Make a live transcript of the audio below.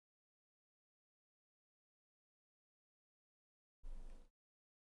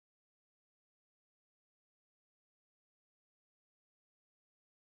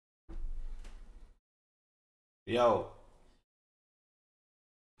Yo,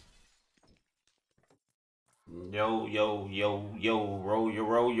 yo, roll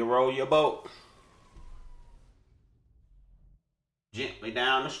your boat. Gently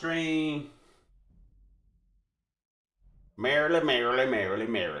down the stream. Merrily,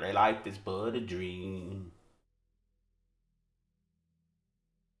 life is but a dream.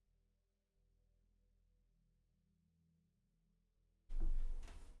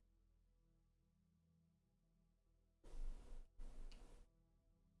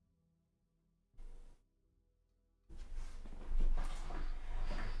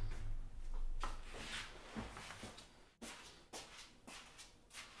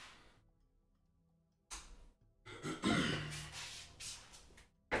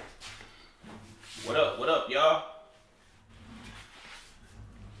 What up, y'all?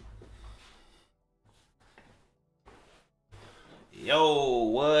 Yo,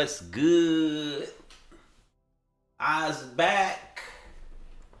 what's good? I's back.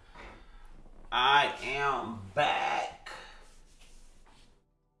 I am back.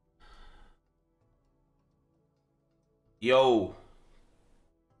 Yo,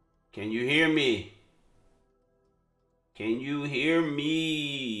 can you hear me? Can you hear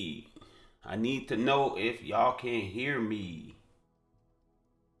me? I need to know if y'all can hear me.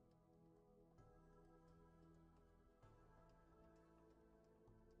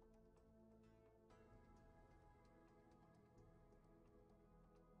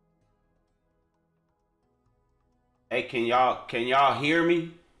 Hey, can y'all hear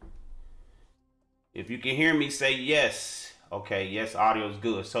me? If you can hear me, say yes. Okay, yes, audio's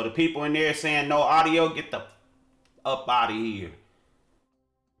good. So the people in there saying no audio, get the up out of here.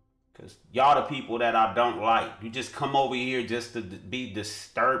 Cause y'all the people that I don't like. You just come over here just to be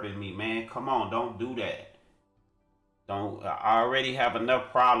disturbing me, man. Come on, don't do that. Don't. I already have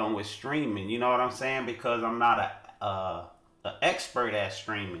enough problem with streaming. You know what I'm saying? Because I'm not a expert at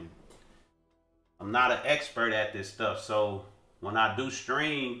streaming. I'm not an expert at this stuff. So when I do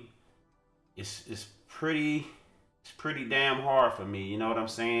stream, it's pretty damn hard for me. You know what I'm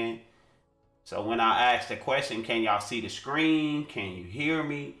saying? So when I ask the question, can y'all see the screen? Can you hear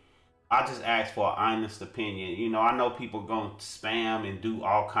me? I just ask for an honest opinion. You know, I know people gonna spam and do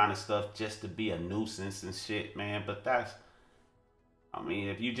all kind of stuff just to be a nuisance and shit, man. But that's, I mean,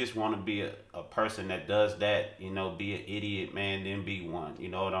 if you just want to be a person that does that, you know, be an idiot, man, then be one. You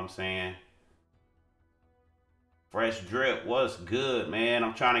know what I'm saying? Fresh drip was good, man.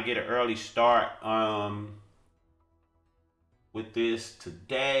 I'm trying to get an early start with this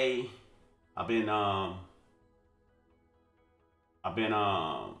today. I've been I've been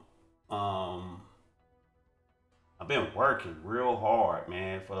um I've been working real hard,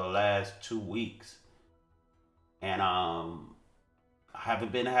 man, for the last 2 weeks. And I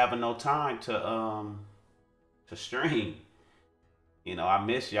haven't been having no time to stream. You know, I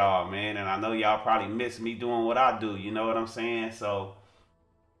miss y'all, man, and I know y'all probably miss me doing what I do, you know what I'm saying? So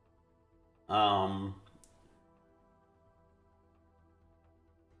um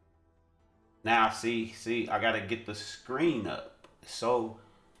now see I gotta get the screen up. So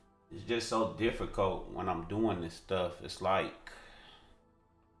it's just so difficult when I'm doing this stuff. It's like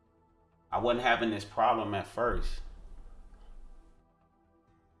I wasn't having this problem at first.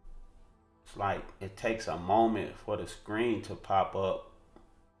 It's like it takes a moment for the screen to pop up,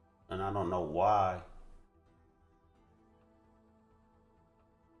 and I don't know why.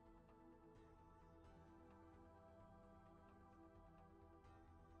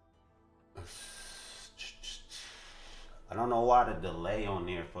 I don't know why the delay on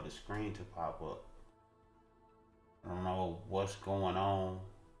there for the screen to pop up. I don't know what's going on.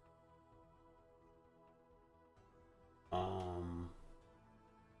 Um,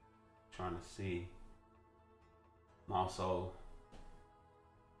 Trying to see. I'm also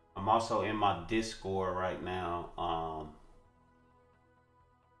I'm also in my Discord right now.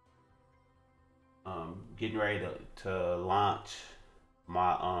 Getting ready to launch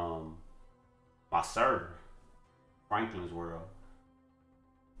my my server, Franklin's World.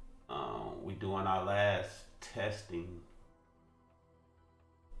 We doing our last testing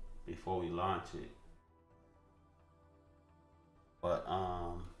before we launch it. But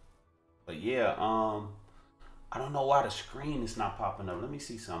yeah, I don't know why the screen is not popping up. Let me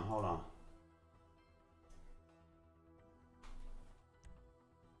see something. Hold on.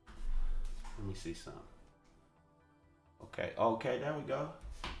 Let me see something. Okay, there we go.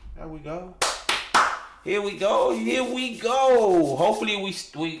 There we go. Here we go. Here we go. Hopefully we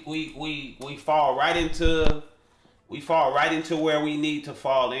fall right into where we need to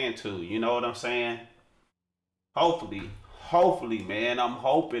fall into. You know what I'm saying? Hopefully. Hopefully, man. I'm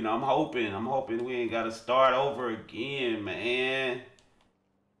hoping we ain't gotta start over again, man.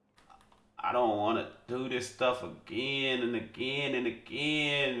 I don't want to do this stuff again and again and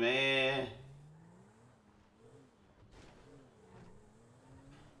again, man.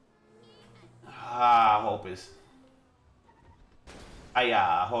 I hope it's... Ah,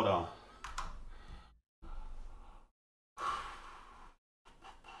 yeah, hold on.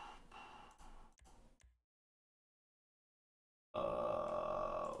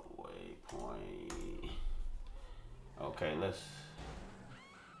 Waypoint. Okay, let's...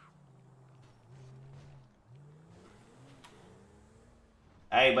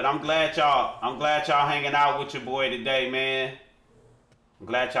 Hey, but I'm glad y'all hanging out with your boy today, man. I'm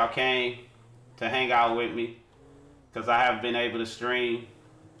glad y'all came to hang out with me, because I haven't been able to stream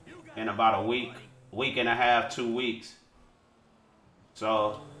in about a week and a half, 2 weeks.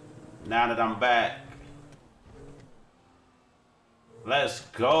 So now that I'm back, let's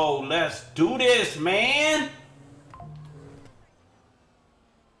go. Let's do this, man.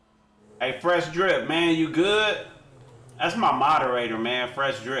 Hey, Fresh Drip, man, you good? That's my moderator, man,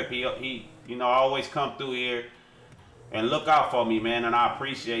 Fresh Drip. He you know, always come through here and look out for me, man, and I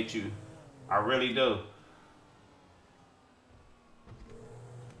appreciate you. I really do.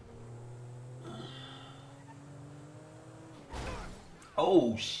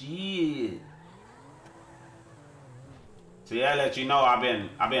 Oh shit. See, I let you know I've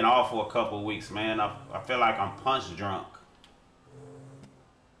been off for a couple of weeks, man. I feel like I'm punch drunk.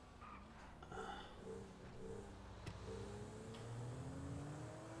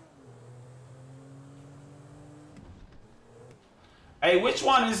 Hey, which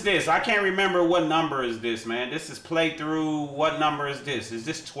one is this? I can't remember what number is this, man. This is playthrough. What number is this? Is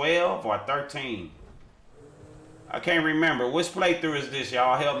this 12 or 13? I can't remember. Which playthrough is this?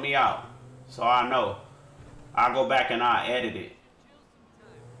 Y'all help me out so I know. I'll go back and I'll edit it.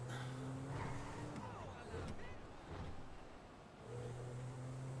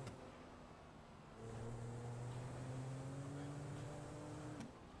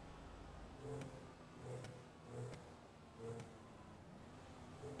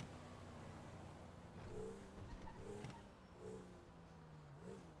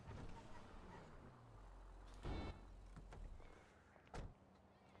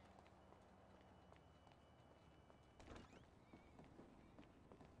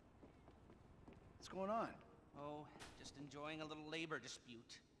 What's going on? Oh, just enjoying a little labor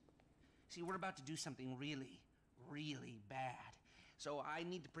dispute. See, we're about to do something really, really bad. So I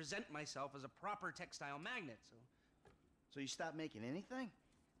need to present myself as a proper textile magnet, So you stopped making anything?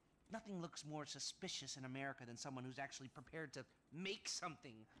 nothing looks more suspicious in America than someone who's actually prepared to make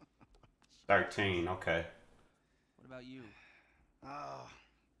something. 13, okay. What about you? Oh,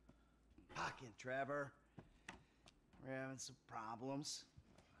 fucking Trevor. We're having some problems.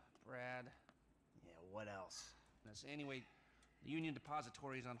 Brad. Yeah, what else? Yes, anyway, the Union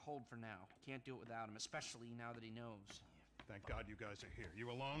Depository is on hold for now. Can't do it without him, especially now that he knows. Thank God you guys are here. You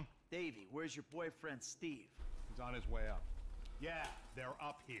alone? Davey, where's your boyfriend, Steve? He's on his way up. Yeah, they're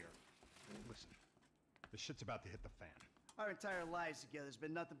up here. Listen, the shit's about to hit the fan. Our entire lives together has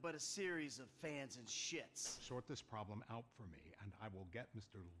been nothing but a series of fans and shits. Sort this problem out for me, and I will get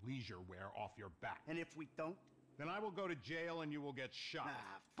Mr. Leisureware off your back. And if we don't? Then I will go to jail and you will get shot.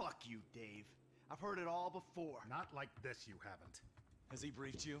 Ah, fuck you, Dave. I've heard it all before. Not like this, you haven't. Has he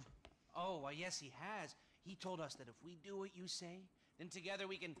briefed you? Oh, yes, he has. He told us that if we do what you say, then together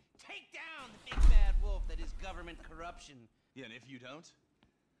we can take down the big bad wolf that is government corruption. Yeah, and if you don't,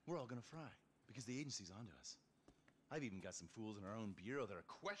 we're all gonna fry, because the agency's onto us. I've even got some fools in our own bureau that are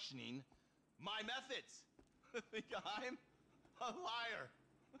questioning my methods. Think I'm a liar,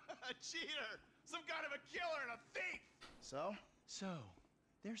 a cheater, some kind of a killer and a thief. So? So,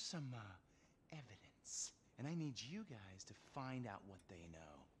 there's some evidence, and I need you guys to find out what they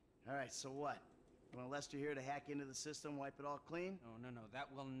know. All right, so what? You want Lester here to hack into the system, wipe it all clean? No, that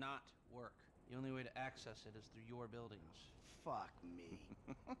will not work. The only way to access it is through your buildings. Fuck me.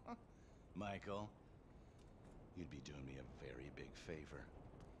 Michael, you'd be doing me a very big favor.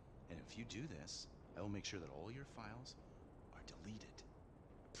 And if you do this, I will make sure that all your files are deleted.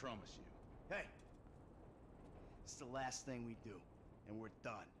 Promise you. Hey! It's the last thing we do, and we're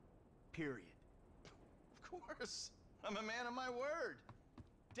done. Period. Of course. I'm a man of my word.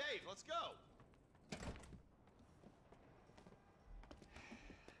 Dave, let's go.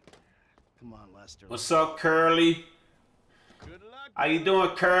 Come on, Lester. What's up, Curly? Good luck. How you doing,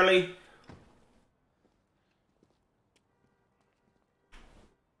 Curly?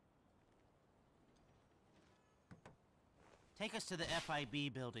 Take us to the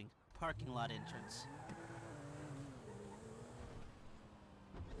FIB building, parking lot entrance.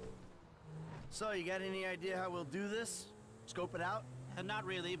 So, you got any idea how we'll do this? Scope it out? Not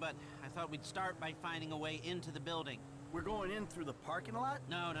really, but I thought we'd start by finding a way into the building. We're going in through the parking lot?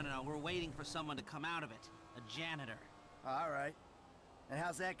 No. We're waiting for someone to come out of it. A janitor. All right. And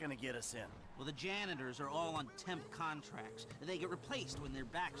how's that gonna get us in? Well, the janitors are all on temp contracts. They get replaced when their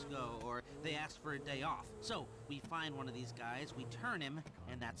backs go, or they ask for a day off. So, we find one of these guys, we turn him,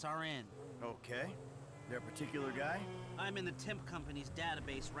 and that's our in. Okay. There a particular guy? I'm in the temp company's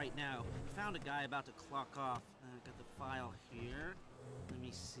database right now. Found a guy about to clock off. Got the file here. Let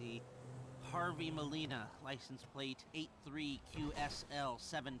me see. Harvey Molina, license plate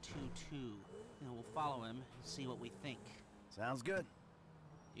 83QSL722. We'll follow him, see what we think. Sounds good.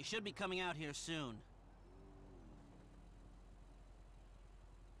 You should be coming out here soon.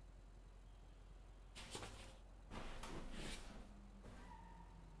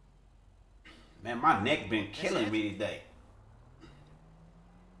 Man, my neck been killing me today.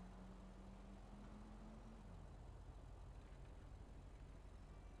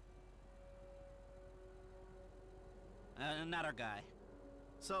 Not our guy.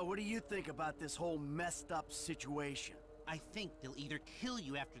 So, what do you think about this whole messed up situation? I think they'll either kill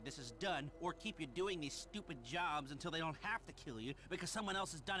you after this is done, or keep you doing these stupid jobs until they don't have to kill you, because someone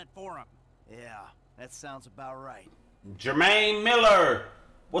else has done it for them. Yeah, that sounds about right. Jermaine Miller,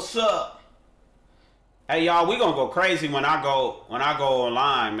 what's up? Hey y'all, we gonna go crazy when I go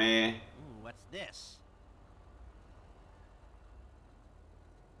online, man. Ooh, what's this?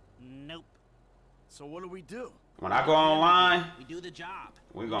 Nope. So what do we do? When I go online, we do the job.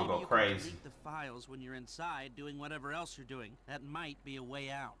 We're gonna go Maybe crazy. You can delete the files when you're inside doing whatever else you're doing. That might be a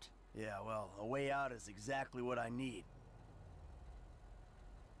way out. Yeah, well, a way out is exactly what I need.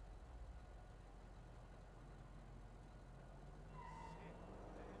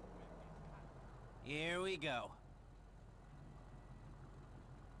 Here we go.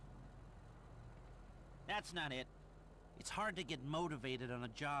 That's not it. It's hard to get motivated on a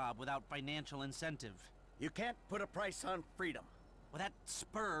job without financial incentive. You can't put a price on freedom. Well, that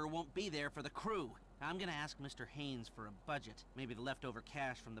spur won't be there for the crew. I'm gonna ask Mr. Haynes for a budget. Maybe the leftover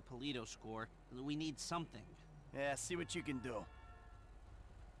cash from the Polito score. We need something. Yeah, see what you can do.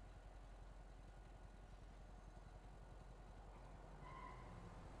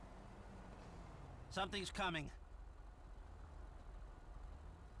 Something's coming.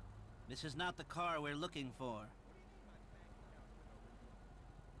 This is not the car we're looking for.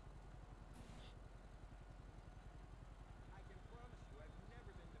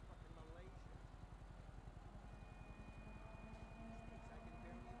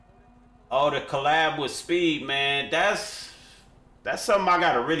 Oh, the collab with Speed, man. That's something I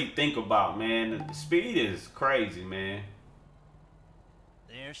gotta really think about, man. The Speed is crazy, man.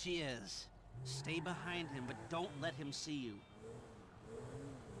 There she is. Stay behind him, but don't let him see you.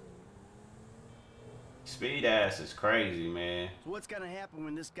 Speed ass is crazy, man. So what's gonna happen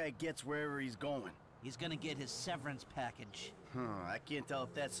when this guy gets wherever he's going? He's gonna get his severance package. I can't tell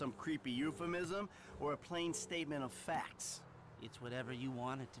if that's some creepy euphemism or a plain statement of facts. It's whatever you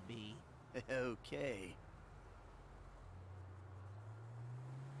want it to be. Okay.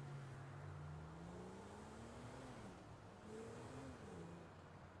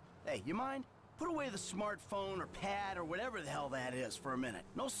 Hey, you mind? Put away the smartphone or pad or whatever the hell that is for a minute.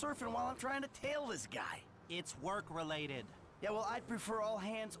 No surfing while I'm trying to tail this guy. It's work-related. Yeah, well, I'd prefer all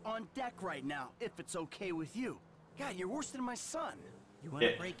hands on deck right now, if it's okay with you. God, you're worse than my son. You want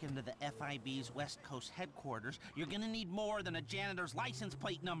to break into the FIB's West Coast headquarters, you're gonna need more than a janitor's license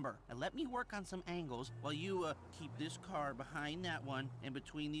plate number. Now let me work on some angles while you, keep this car behind that one and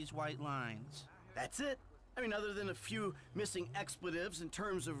between these white lines. That's it. I mean, other than a few missing expletives in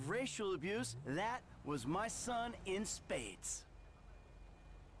terms of racial abuse, that was my son in spades.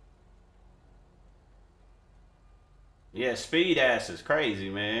 Yeah, Speed ass is crazy,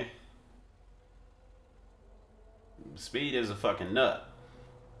 man. Speed is a fucking nut.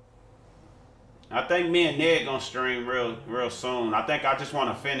 I think me and Ned gonna stream real soon. I think I just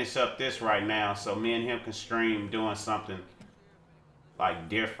want to finish up this right now so me and him can stream doing something like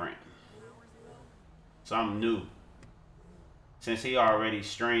different. Something new. Since he already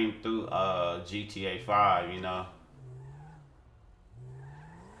streamed through GTA 5, you know.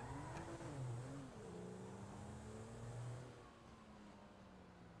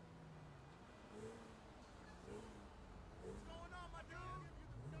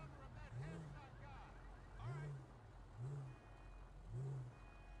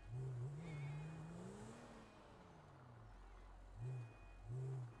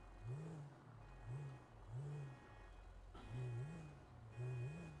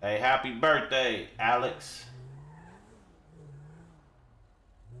 Hey, happy birthday, Alex.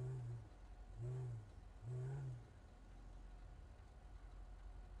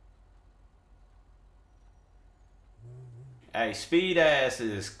 Hey, Speed Ass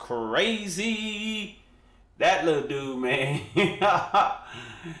is crazy. That little dude, man.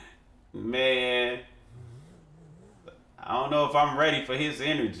 Man. I don't know if I'm ready for his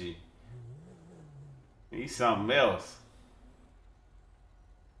energy. He's something else.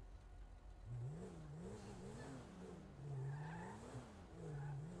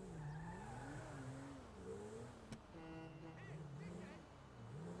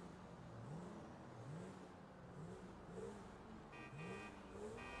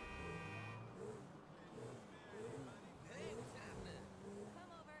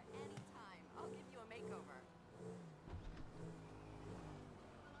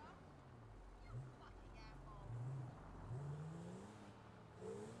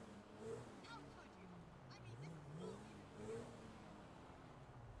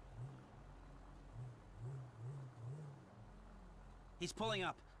 He's pulling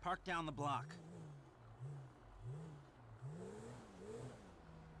up. Park down the block.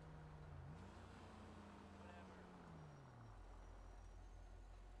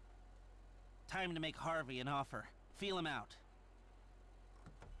 Time to make Harvey an offer. Feel him out.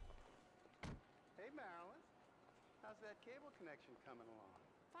 Hey, Marilyn. How's that cable connection coming along?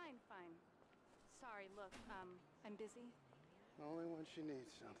 Fine, fine. Sorry, look, I'm busy. Only when she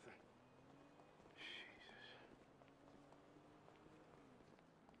needs something.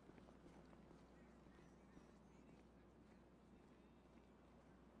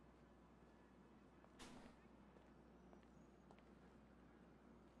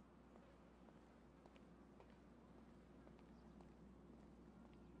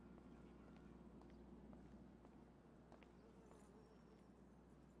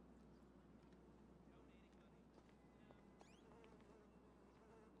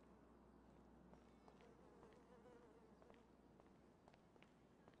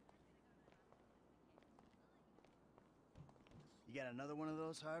 You got another one of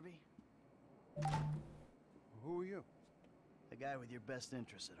those, Harvey? Who are you? The guy with your best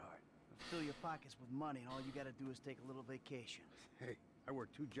interests at heart. Fill your pockets with money, and all you gotta do is take a little vacation. Hey, I work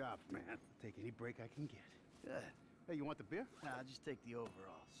 2 jobs, man. I'll take any break I can get. Good. Hey, you want the beer? Nah, I'll just take the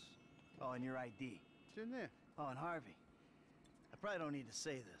overalls. Oh, and your ID. It's in there. Oh, and Harvey. I probably don't need to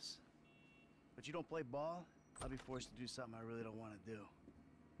say this, but you don't play ball, I'll be forced to do something I really don't want to do.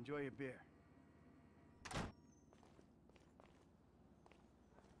 Enjoy your beer.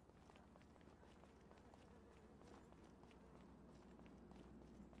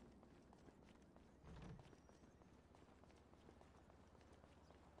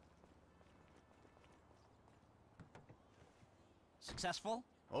 Successful?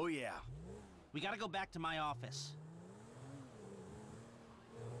 Oh, yeah. We gotta go back to my office.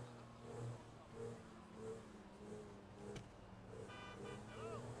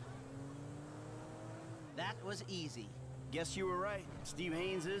 That was easy. Guess you were right. Steve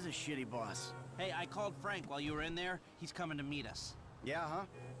Haynes is a shitty boss. Hey, I called Frank while you were in there. He's coming to meet us. Yeah, huh?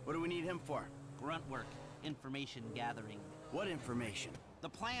 What do we need him for? Grunt work. Information gathering. What information? The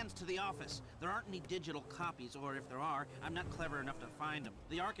plans to the office. There aren't any digital copies, or if there are, I'm not clever enough to find them.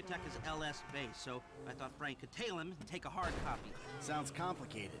 The architect is LS based, so I thought Frank could tail him and take a hard copy. Sounds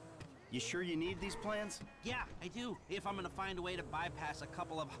complicated. You sure you need these plans? Yeah, I do. If I'm gonna find a way to bypass a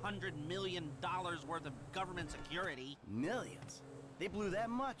couple of $100 million worth of government security. Millions? They blew that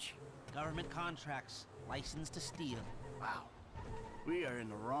much? Government contracts. License to steal. Wow. We are in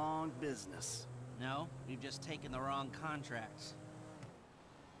the wrong business. No, we've just taken the wrong contracts.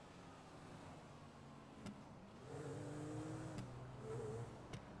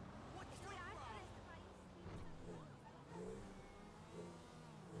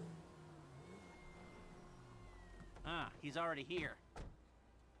 Ah, he's already here.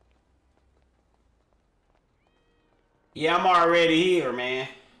 Yeah, I'm already here, man.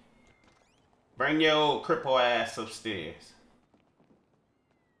 Bring your old cripple ass upstairs.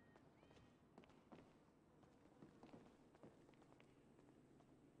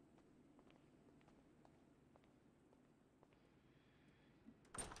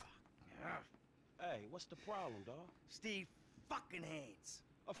 Hey, what's the problem, dawg? Steve fucking Haynes.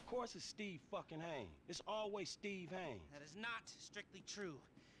 Of course it's Steve fucking Haynes. It's always Steve Haynes. That is not strictly true.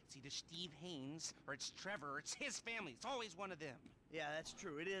 It's either Steve Haynes or it's Trevor or it's his family. It's always one of them. Yeah, that's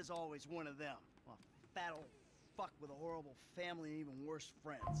true. It is always one of them. A fat old fuck with a horrible family and even worse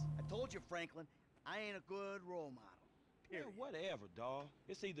friends. I told you, Franklin, I ain't a good role model. Period. Yeah, whatever, dawg.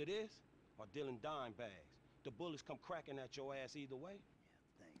 It's either this or dealing dime bags. The bullets come cracking at your ass either way.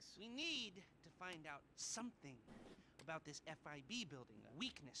 Yeah, thanks. We need to find out something about this FIB building, a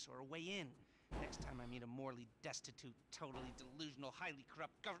weakness or a way in. Next time I meet a morally destitute, totally delusional, highly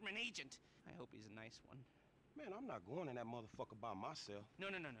corrupt government agent, I hope he's a nice one. Man, I'm not going in that motherfucker by myself. No.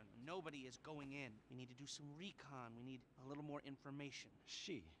 Nobody is going in. We need to do some recon. We need a little more information.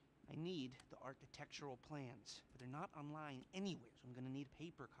 Shit. I need the architectural plans, but they're not online anywhere, so I'm gonna need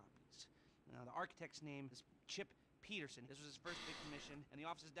paper copies. Now, the architect's name is Chip Peterson. This was his first big commission, and the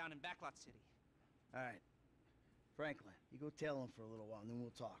office is down in Backlot City. All right. Franklin, you go tail him for a little while, and then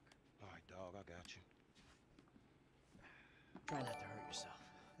we'll talk. All right, dog, I got you. Try not to hurt yourself.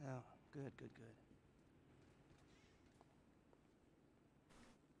 Oh, good.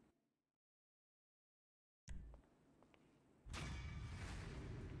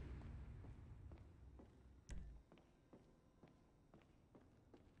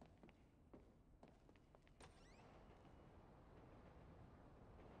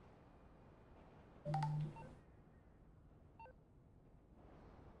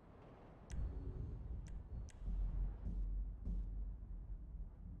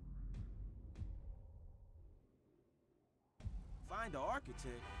 Find the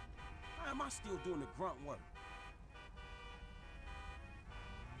architect? Why am I still doing the grunt work?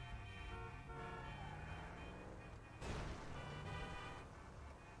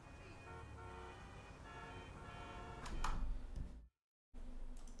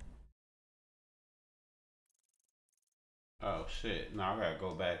 Oh shit! Now I gotta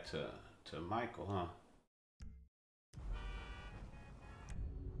go back to Michael, huh?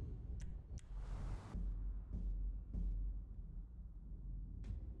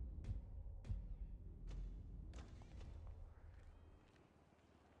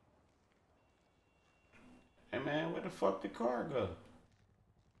 Hey man, where the fuck did the car go?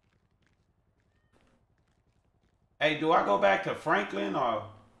 Hey, do I go back to Franklin or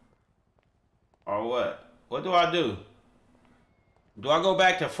what? What do I do? Do I go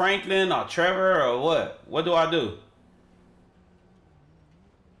back to Franklin or Trevor or what? What do I do?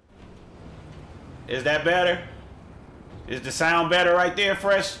 Is that better? Is the sound better right there,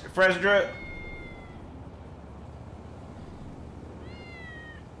 fresh drip?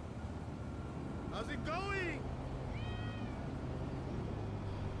 How's it going?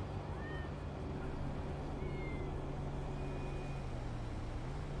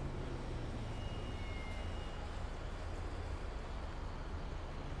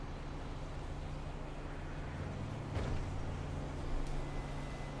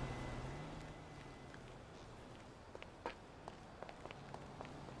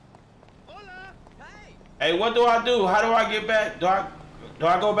 Hey, what do I do? How do I get back? Do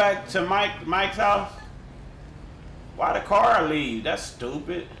I go back to Mike's house? Why the car leave? That's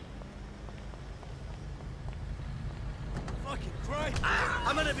stupid. Fucking Christ!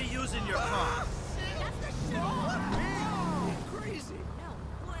 I'm gonna be using your car. Crazy.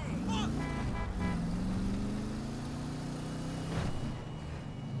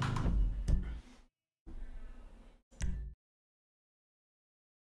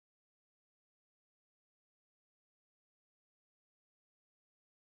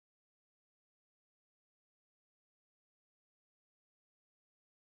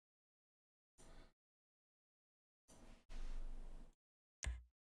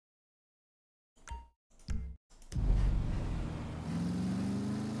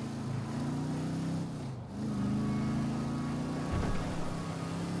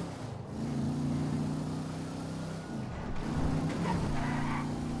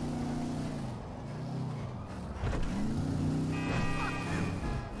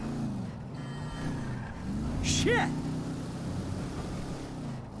 Shit!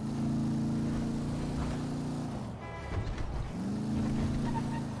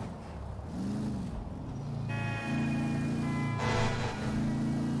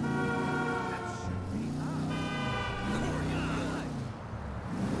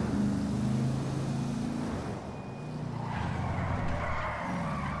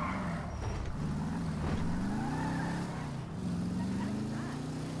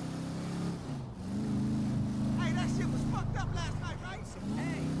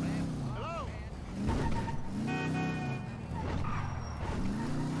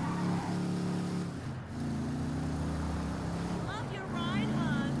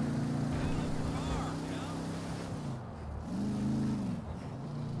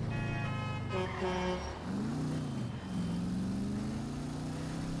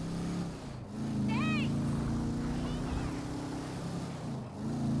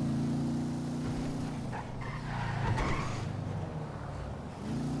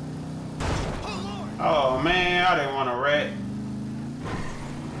 Oh man, I didn't want to wreck.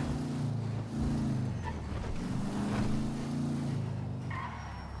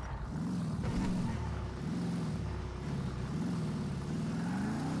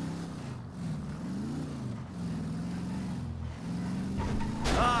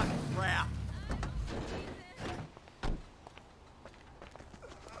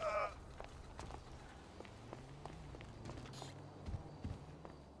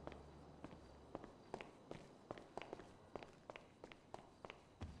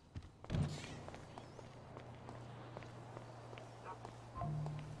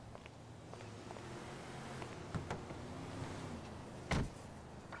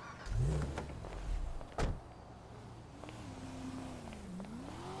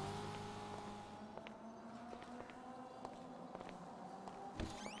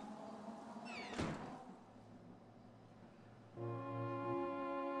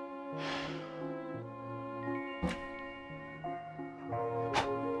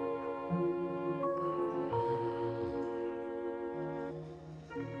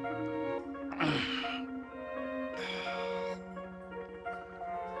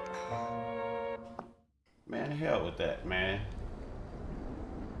 Man, hell with that, man.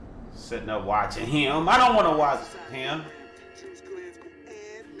 Sitting up watching him. I don't want to watch him.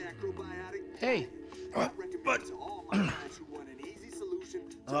 Hey. But.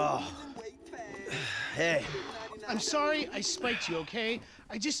 Oh. Hey. I'm sorry I spiked you, okay?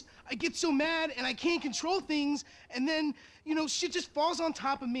 I get so mad and I can't control things, and then, you know, shit just falls on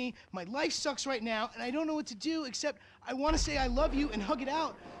top of me. My life sucks right now, and I don't know what to do except I want to say I love you and hug it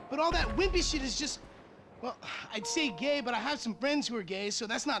out, but all that wimpy shit is just, well, I'd say gay, but I have some friends who are gay, so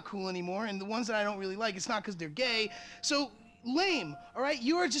that's not cool anymore, and the ones that I don't really like, it's not because they're gay, so lame, all right?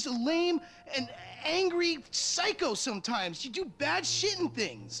 You are just a lame and angry psycho sometimes. You do bad shit and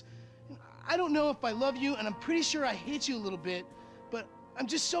things. I don't know if I love you, and I'm pretty sure I hate you a little bit, but I'm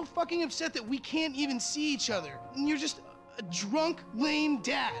just so fucking upset that we can't even see each other. And you're just a drunk, lame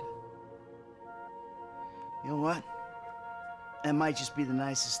dad. You know what? That might just be the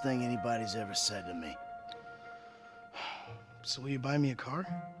nicest thing anybody's ever said to me. So will you buy me a car?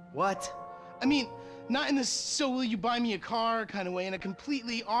 What? I mean, not in the so will you buy me a car kind of way, in a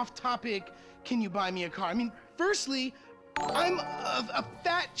completely off-topic, can you buy me a car? I mean, firstly, I'm a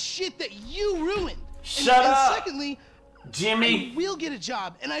fat shit that you ruined. Shut up! And secondly, Jimmy. I will get a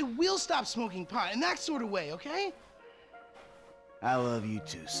job, and I will stop smoking pot, in that sort of way, okay? I love you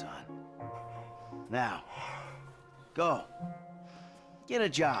too, son. Now, go. Get a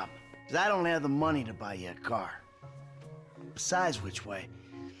job, because I don't have the money to buy you a car. Besides which way,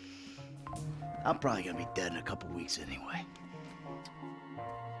 I'm probably gonna be dead in a couple weeks anyway.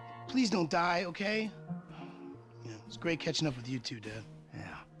 Please don't die, okay? Yeah, it's great catching up with you too, Dad.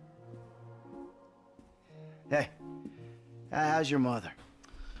 Yeah. Hey, how's your mother?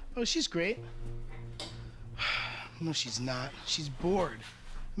 Oh, she's great. No, she's not. She's bored.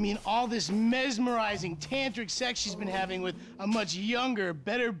 I mean, all this mesmerizing tantric sex she's been having with a much younger,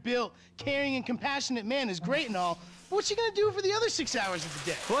 better built, caring and compassionate man is great and all, but what's she gonna do for the other 6 hours of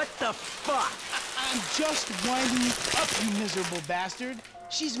the day? What the fuck? I'm just winding you up, you miserable bastard.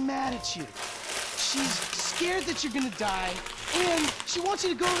 She's mad at you. She's scared that you're gonna die, and she wants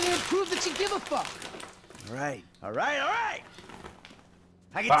you to go over there and prove that you give a fuck. All right.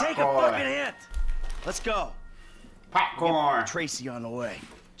 I can take a fucking hint. Let's go. Popcorn. Tracy on the way.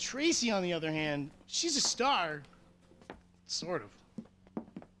 Tracy, on the other hand, she's a star. Sort of.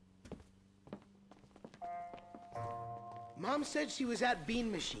 Mom said she was at Bean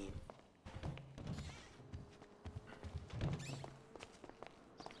Machine.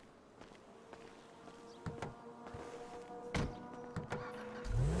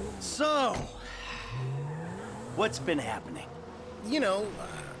 So, what's been happening? You know,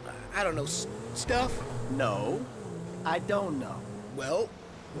 I don't know, stuff? No, I don't know. Well,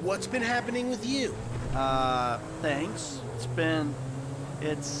 what's been happening with you? Thanks.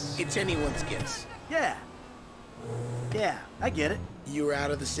 It's anyone's guess. Yeah, I get it. You were out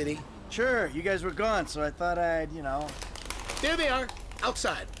of the city? Sure, you guys were gone, so I thought I'd, you know... There they are,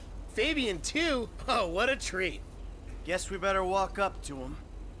 outside. Fabian, too? Oh, what a treat. Guess we better walk up to him.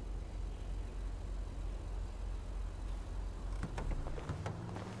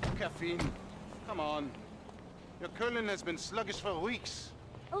 Caffeine, come on. Your curling has been sluggish for weeks.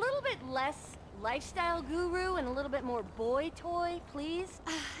 A little bit less lifestyle guru and a little bit more boy toy, please.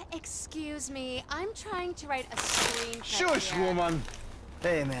 Excuse me, I'm trying to write a screenplay. Shush, here. woman.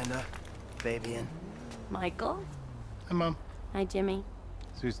 Hey, Amanda. Fabian. Michael. Hi, Mom. Hi, Jimmy.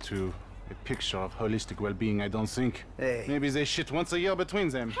 This is true. A picture of holistic well-being, I don't think. Hey. Maybe they shit once a year between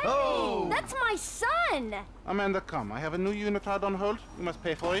them. Hey, Oh! that's my son! Amanda, come. I have a new unitard on hold. You must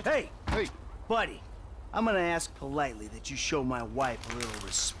pay for it. Hey! Hey! Buddy, I'm gonna ask politely that you show my wife a little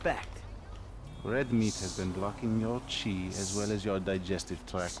respect. Red meat has been blocking your chi as well as your digestive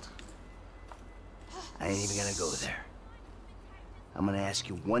tract. I ain't even gonna go there. I'm gonna ask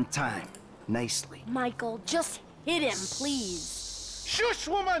you one time, nicely. Michael, just hit him, please. Shush,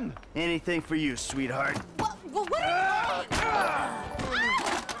 woman! Anything for you, sweetheart. What? I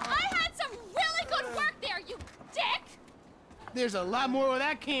had some really good work there, you dick! There's a lot more where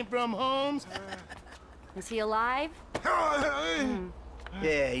that came from, Holmes. Is he alive?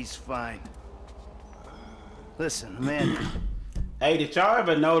 Yeah, he's fine. Listen, Amanda. Hey, did y'all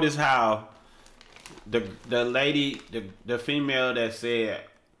ever notice how the lady, the female that said,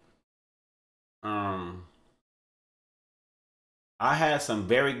 I had some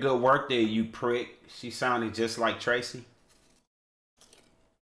very good work there, you prick. She sounded just like Tracy.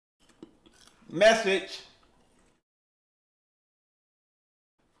 Message.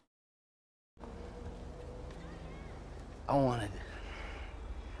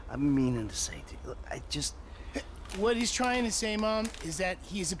 I've been meaning to say to you, look, What he's trying to say, Mom, is that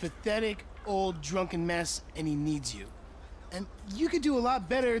he's a pathetic, old, drunken mess, and he needs you. And you could do a lot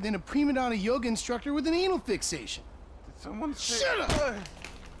better than a prima donna yoga instructor with an anal fixation. Did someone say... Shut up!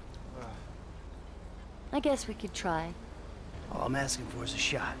 I guess we could try. All I'm asking for is a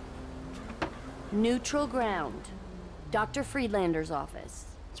shot. Neutral ground. Dr. Friedlander's office.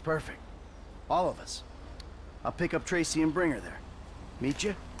 It's perfect. All of us. I'll pick up Tracy and bring her there. Meet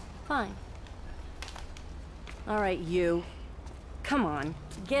you? Fine. All right, you. Come on.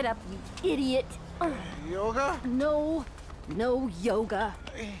 Get up, you idiot. Yoga? No. No yoga.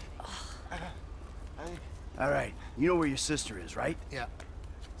 All right. You know where your sister is, right? Yeah.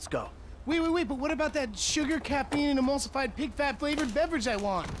 Let's go. Wait, but what about that sugar, caffeine, and emulsified pig fat flavored beverage I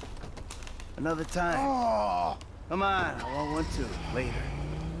want? Another time. Oh! Come on, I want one too. Later.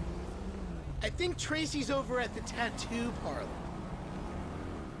 I think Tracy's over at the tattoo parlor.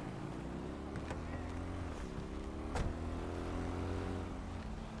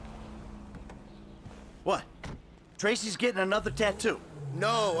 What? Tracy's getting another tattoo. No,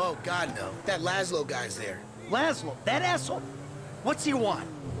 oh God, no. That Laszlo guy's there. Laszlo? That asshole? What's he want?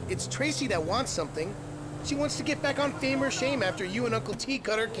 It's Tracy that wants something. She wants to get back on Fame or Shame after you and Uncle T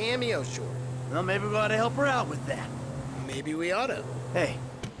cut her cameo short. Well, maybe we ought to help her out with that. Maybe we oughta. Hey,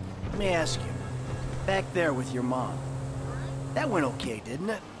 let me ask you. Back there with your mom. That went okay, didn't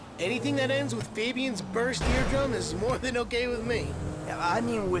it? Anything that ends with Fabian's burst eardrum is more than okay with me. Yeah, I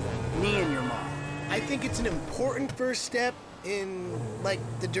mean with me and your mom. I think it's an important first step in, like,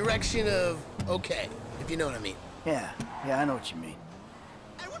 the direction of okay, if you know what I mean. Yeah, I know what you mean.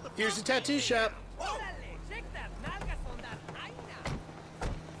 Here's the tattoo shop. I'm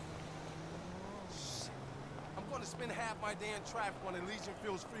going to spend half my day in traffic on the Legion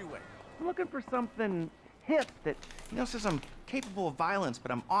Fields Freeway. I'm looking for something hip that, says I'm capable of violence,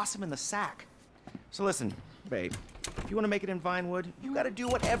 but I'm awesome in the sack. So listen, babe, if you want to make it in Vinewood, you got to do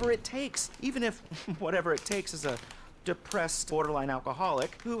whatever it takes, even if whatever it takes is a depressed borderline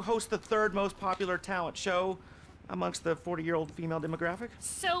alcoholic who hosts the third most popular talent show amongst the 40-year-old female demographic.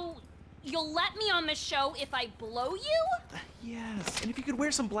 So, you'll let me on the show if I blow you? Yes, and if you could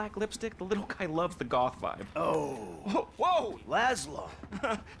wear some black lipstick, the little guy loves the goth vibe. Oh. Whoa! Laszlo.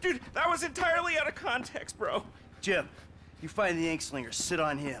 Dude, that was entirely out of context, bro. Jim, you find the ink slinger, sit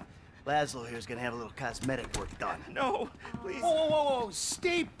on him. Laszlo here's gonna have a little cosmetic work done. No, please. Whoa.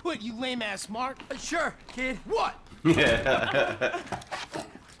 Stay put, you lame-ass Mark. Sure, kid. What? You're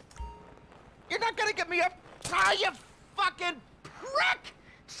not gonna get me up, you fucking prick!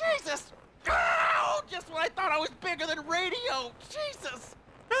 Jesus! Oh, just when I thought I was bigger than radio! Jesus!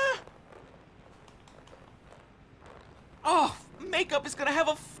 Oh, makeup is gonna have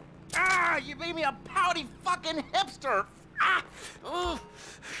a you made me a pouty fucking hipster! Ow!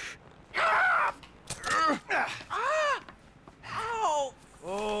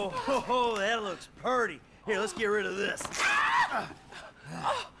 Oh, that looks pretty. Here, let's get rid of this.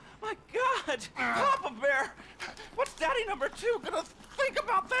 Oh, my God! Papa Bear! What's Daddy number 2 gonna think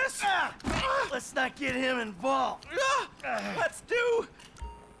about this? Let's not get him involved. Let's do!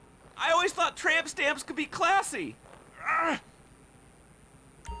 I always thought tramp stamps could be classy.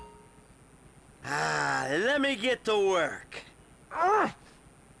 Let me get to work.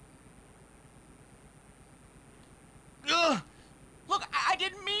 Look, I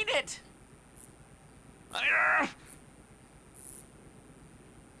didn't mean it!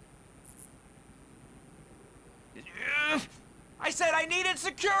 I said I needed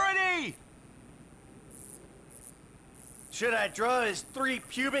security! Should I draw his 3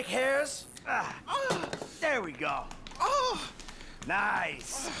 pubic hairs? There we go. Oh,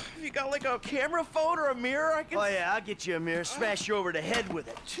 Nice. you got like a camera phone or a mirror I can... Oh yeah, I'll get you a mirror, smash you over the head with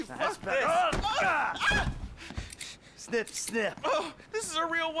it. That's Fuck better. this. Snip, snip. Oh, this is a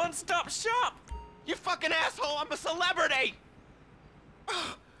real one-stop shop! You fucking asshole, I'm a celebrity!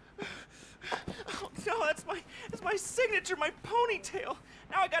 Oh, no, that's my signature, my ponytail.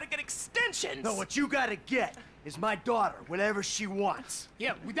 Now I gotta get extensions. No, what you gotta get is my daughter, whatever she wants.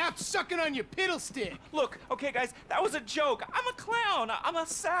 Yeah, without sucking on your piddle stick. Look, okay, guys, that was a joke. I'm a clown. I'm a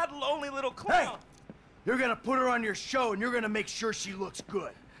sad, lonely little clown. Hey, you're gonna put her on your show, and you're gonna make sure she looks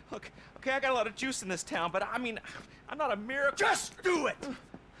good. Look, okay, I got a lot of juice in this town, but I mean, I'm not a miracle. Just do it.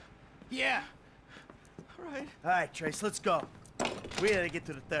 Yeah. All right. All right, Trace, let's go. We gotta get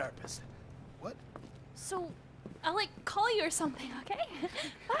to the therapist. What? So, I'll call you or something, okay?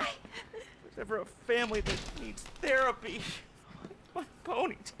 Bye. There's ever a family that needs therapy. My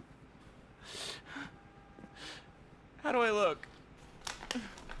ponytail. How do I look?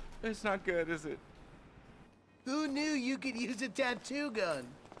 It's not good, is it? Who knew you could use a tattoo gun?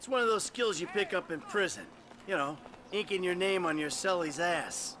 It's one of those skills you pick up in prison. You know, inking your name on your cellie's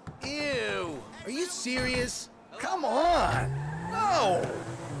ass. Ew! Are you serious? Come on! No!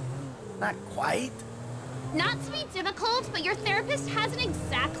 Not quite. Not to be difficult, but your therapist hasn't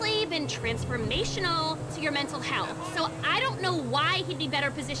exactly been transformational to your mental health. So I don't know why he'd be better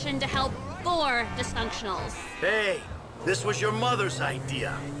positioned to help 4 dysfunctionals. Hey, this was your mother's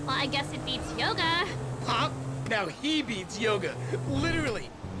idea. Well, I guess it beats yoga. Pop, now he beats yoga. Literally.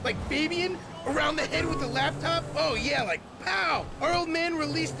 Like Fabian, around the head with the laptop? Oh yeah, like pow! Our old man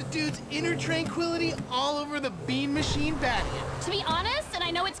released the dude's inner tranquility all over the bean machine patio. To be honest, and I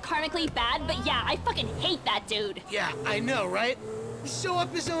know it's karmically bad, but yeah, I fucking hate that dude. Yeah, I know, right? He's so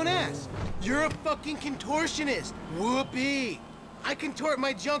up his own ass. You're a fucking contortionist. Whoopee. I contort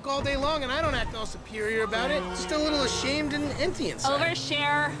my junk all day long and I don't act all superior about it. Just a little ashamed and empty inside.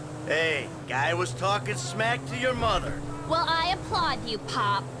 Overshare. Hey, guy was talking smack to your mother. Well, I applaud you,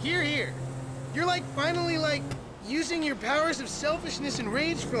 Pop. Here, here. You're like finally like using your powers of selfishness and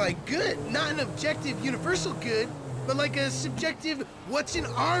rage for like good. Not an objective universal good, but like a subjective what's in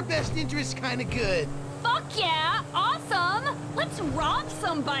our best interest kind of good. Fuck yeah, awesome. Let's rob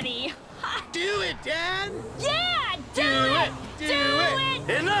somebody. Do it, Dad. Yeah, do it. Do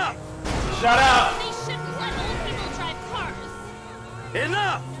it. Enough. Shut up. They shouldn't let old people drive cars.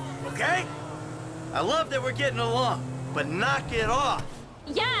 Enough, okay? I love that we're getting along, but knock it off.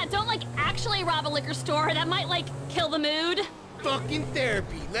 Yeah, don't like actually rob a liquor store. That might like kill the mood. Fucking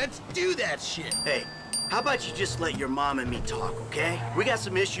therapy. Let's do that shit. Hey, how about you just let your mom and me talk, okay? We got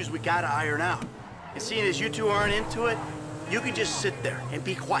some issues we gotta iron out. And seeing as you two aren't into it, you can just sit there and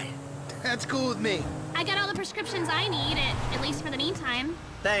be quiet. That's cool with me. I got all the prescriptions I need, at least for the meantime.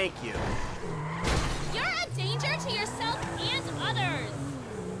 Thank you. You're a danger to yourself and others.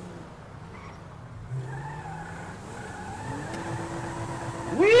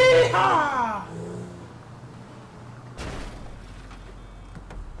 Wee-haw!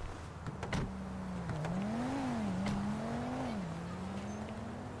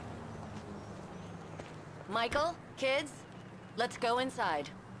 Michael, kids, let's go inside.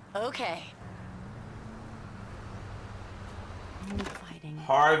 Okay.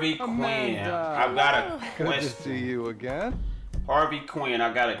 Harvey Quinn, Amanda. I've got a Good question. to see you again. Harvey Quinn,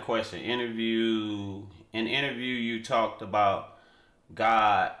 I got a question. In interview, you talked about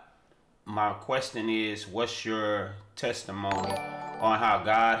God. My question is, what's your testimony on how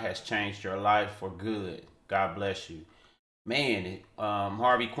God has changed your life for good? God bless you. Man,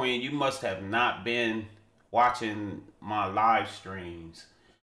 Harvey Quinn, you must have not been watching my live streams,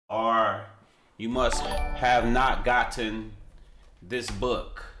 or you must have not gotten this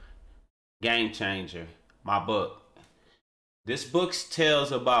book, Game Changer, my book. This book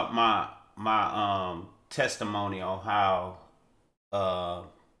tells about my testimony on how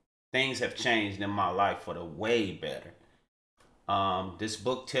things have changed in my life for the way better. This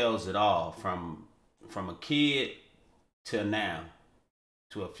book tells it all from a kid to now,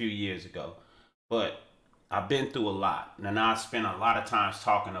 to a few years ago. But I've been through a lot, and I spend a lot of times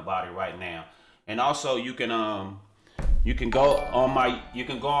talking about it right now. And also, you can go on my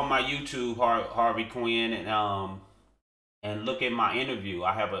YouTube, Harvey Quinn, and look at my interview.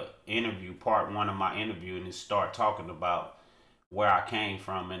 I have an interview, part 1 of my interview, and it start talking about where I came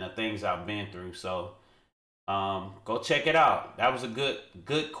from and the things I've been through. So go check it out. That was a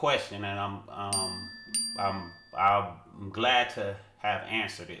good question, and I'm glad to have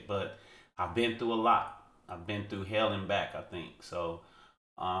answered it. But I've been through a lot. I've been through hell and back, I think. So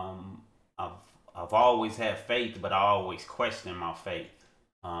I've always had faith, but I always question my faith.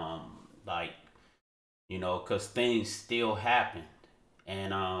 Like, you know, because things still happen.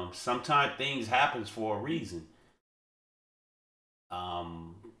 And sometimes things happen for a reason.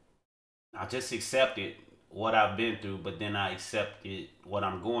 I just accepted what I've been through, but then I accepted what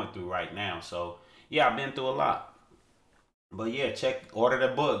I'm going through right now. So, yeah, I've been through a lot. But yeah, order the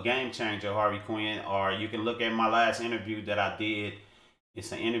book, Game Changer, Harvey Quinn, or you can look at my last interview that I did.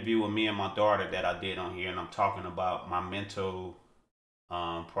 It's an interview with me and my daughter that I did on here, and I'm talking about my mental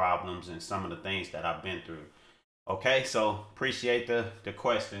problems and some of the things that I've been through. Okay, so appreciate the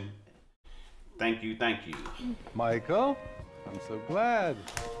question. Thank you. Michael, I'm so glad.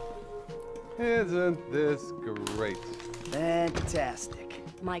 Isn't this great? Fantastic.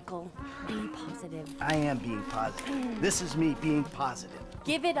 Michael, be positive. I am being positive. This is me being positive.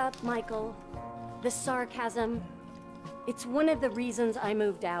 Give it up, Michael. The sarcasm, it's one of the reasons I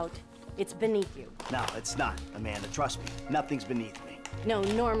moved out. It's beneath you. No, it's not, Amanda. Trust me. Nothing's beneath me. No,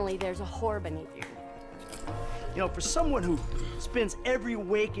 normally there's a whore beneath you. You know, for someone who spends every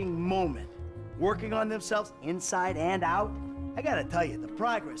waking moment working on themselves inside and out, I gotta tell you, the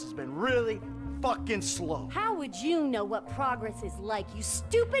progress has been really fucking slow. How would you know what progress is like, you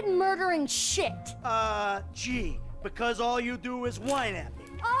stupid murdering shit? Gee, because all you do is whine at me.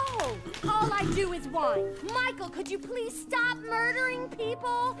 Oh, all I do is whine. Michael, could you please stop murdering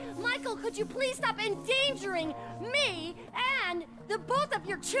people? Michael, could you please stop endangering me and the both of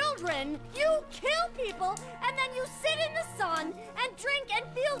your children? You kill people and then you sit in the sun and drink and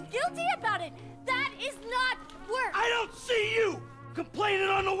feel guilty about it. That is not work. I don't see you complaining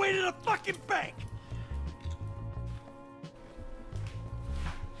on the way to the fucking bank.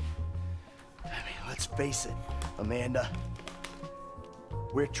 I mean, let's face it, Amanda.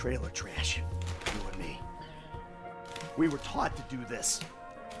 We're trailer trash, you and me. We were taught to do this.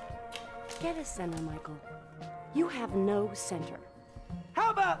 Get a center, Michael. You have no center.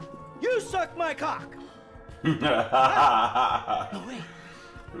 How about you suck my cock? No, wait.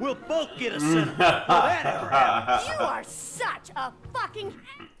 We'll both get a center. Will that ever happen? You are such a fucking...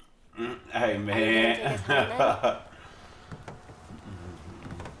 Hey, man.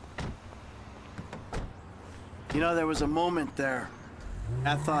 You know, there was a moment there.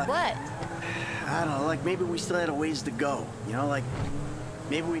 I thought... What? I don't know, like maybe we still had a ways to go. You know, like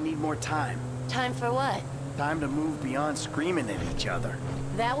maybe we need more time. Time for what? Time to move beyond screaming at each other.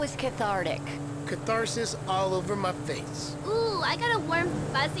 That was cathartic. Catharsis all over my face. Ooh, I got a warm,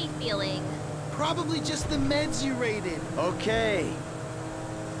 fuzzy feeling. Probably just the meds you raided. Okay.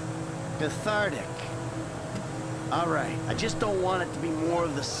 Cathartic. All right, I just don't want it to be more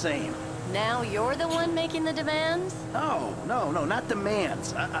of the same. Now you're the one making the demands? No, not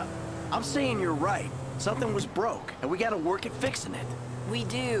demands. I'm saying you're right. Something was broke, and we gotta work at fixing it. We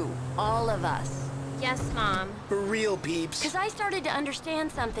do. All of us. Yes, Mom. For real, peeps. Because I started to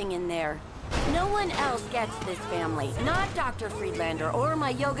understand something in there. No one else gets this family. Not Dr. Friedlander, or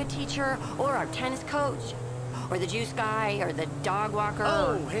my yoga teacher, or our tennis coach, or the juice guy, or the dog walker.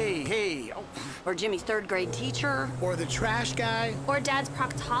 Oh, hey. Oh. Or Jimmy's third grade teacher. Or the trash guy. Or Dad's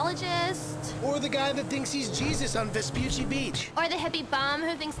proctologist. Or the guy that thinks he's Jesus on Vespucci Beach. Or the hippie bum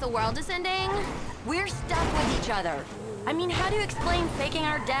who thinks the world is ending. We're stuck with each other. I mean, how do you explain faking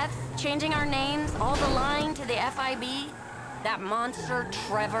our deaths, changing our names, all the lying to the FIB? That monster,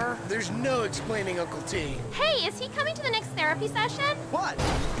 Trevor? There's no explaining Uncle T. Hey, is he coming to the next therapy session? What?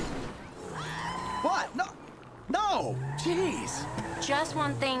 What? No! Jeez! Just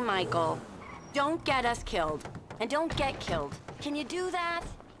one thing, Michael. Don't get us killed. And don't get killed. Can you do that?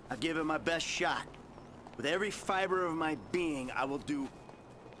 I'll give it my best shot. With every fiber of my being, I will do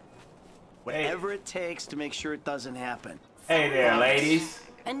whatever it takes to make sure it doesn't happen. Hey there, ladies.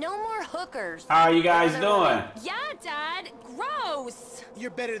 And no more hookers. How are you guys doing? Yeah, Dad. Gross.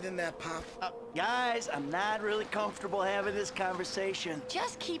 You're better than that, Pop. Guys, I'm not really comfortable having this conversation.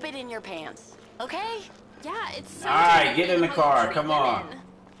 Just keep it in your pants, okay? Yeah, it's so... All right, get in the car. Come on.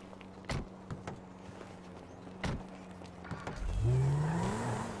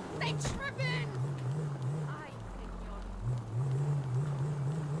 They tripping.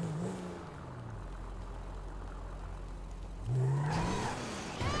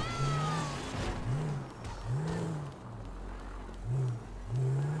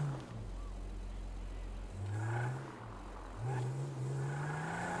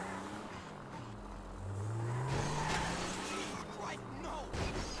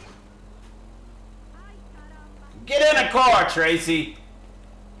 Get in the car, Tracy.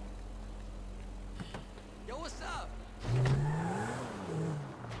 Yo, what's up?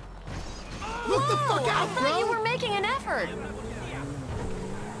 Look the fuck out, I bro! thought you were making an effort.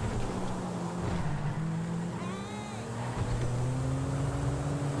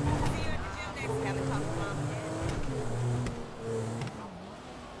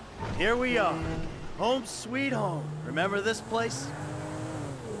 Here we are. Home sweet home. Remember this place?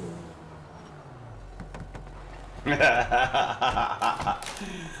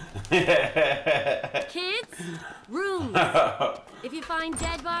 Kids, rooms. If you find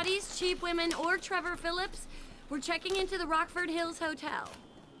dead bodies, cheap women, or Trevor Phillips, we're checking into the Rockford Hills Hotel.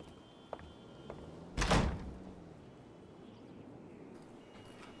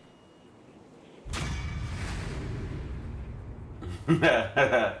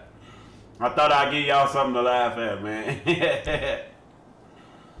 I thought I'd give y'all something to laugh at, man.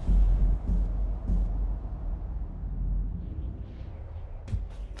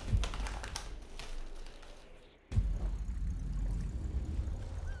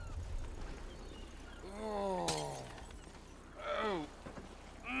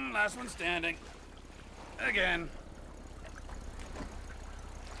 Last one standing. Again.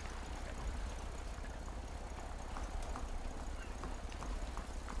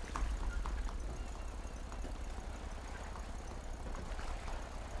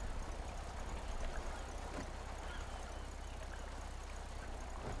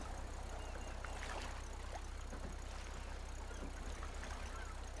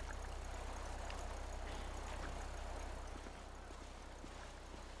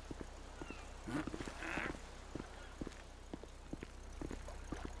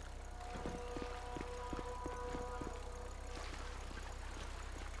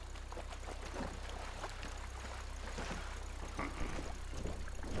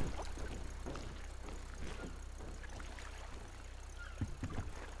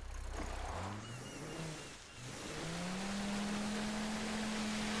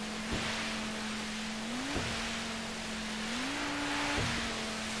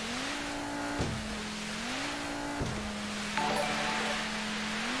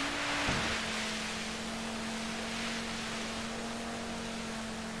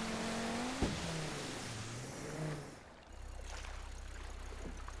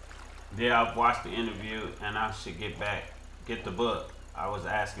 Yeah, I've watched the interview and I should get the book. I was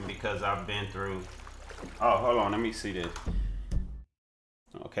asking because I've been through. Oh, hold on, let me see this.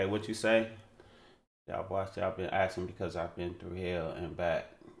 Okay, what you say? Yeah, I've watched it. I've been asking because I've been through hell and back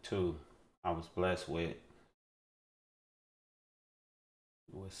too. I was blessed with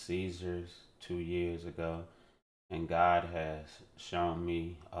Caesars 2 years ago, and God has shown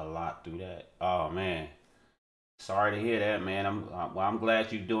me a lot through that. Oh man, sorry to hear that, man. I'm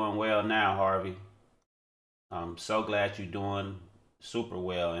glad you're doing well now, Harvey. I'm so glad you're doing super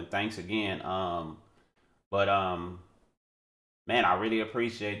well, and thanks again. But man, I really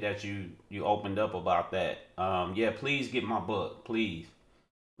appreciate that you opened up about that. Yeah, please get my book, please.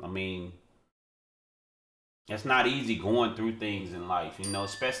 I mean, it's not easy going through things in life, you know,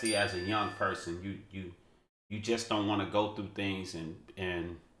 especially as a young person. You just don't want to go through things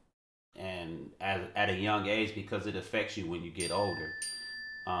and at a young age because it affects you when you get older.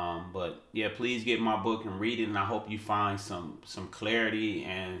 But yeah, please get my book and read it, and I hope you find some clarity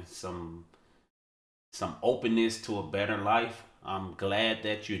and some openness to a better life. I'm glad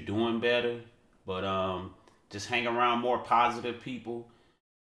that you're doing better, but just hang around more positive people.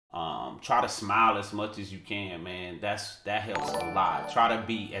 Try to smile as much as you can, man. That helps a lot. Try to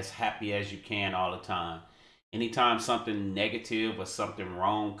be as happy as you can all the time. Anytime something negative or something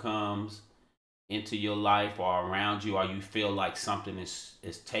wrong comes into your life or around you, or you feel like something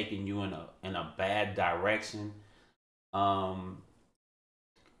is taking you in a bad direction,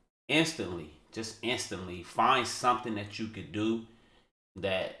 instantly find something that you could do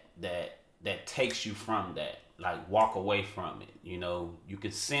that takes you from that. Like, walk away from it. You know, you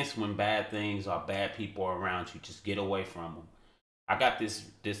can sense when bad things or bad people are around you. Just get away from them. I got this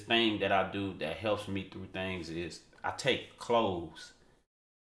thing that I do that helps me through things is I take clothes,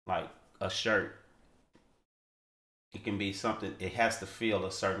 like a shirt. It can be something, it has to feel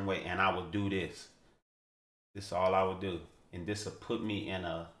a certain way, and I would do this. This is all I would do. And this will put me in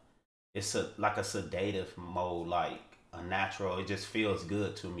like a sedative mode, like a natural. It just feels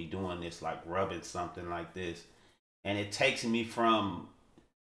good to me doing this, like rubbing something like this. And it takes me from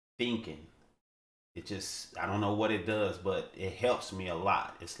thinking. It just, I don't know what it does, but it helps me a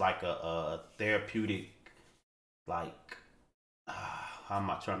lot. It's like a therapeutic, like, how am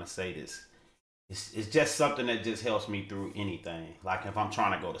I trying to say this? It's just something that just helps me through anything. Like if I'm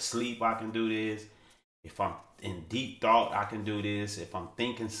trying to go to sleep, I can do this. If I'm in deep thought, I can do this. If I'm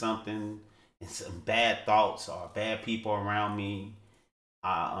thinking something and some bad thoughts or bad people around me,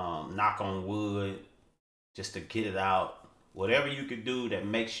 I knock on wood just to get it out. Whatever you can do that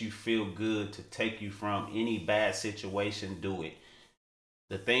makes you feel good to take you from any bad situation, do it.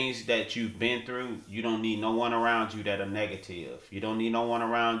 The things that you've been through, you don't need no one around you that are negative. You don't need no one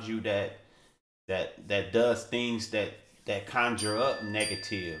around you that does things that conjure up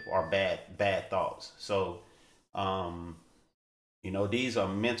negative or bad thoughts. So, you know, these are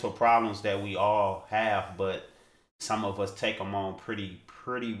mental problems that we all have, but some of us take them on pretty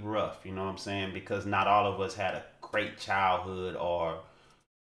rough, you know what I'm saying? Because not all of us had a great childhood, or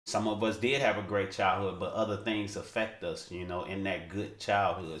some of us did have a great childhood, but other things affect us, you know, in that good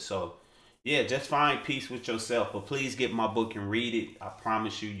childhood. So yeah, just find peace with yourself, but please get my book and read it. I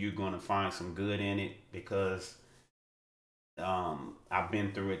promise you, you're going to find some good in it, because I've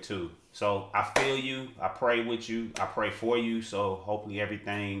been through it too. So I feel you. I pray with you. I pray for you. So hopefully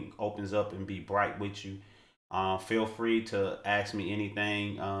everything opens up and be bright with you. Feel free to ask me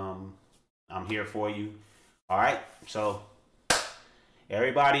anything. I'm here for you. All right. So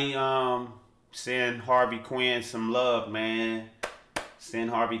everybody, send Harvey Quinn some love, man. Send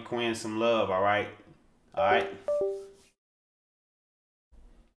Harvey Quinn some love. All right. All right.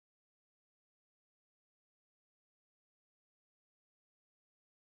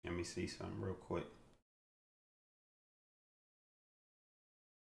 Let me see something real quick.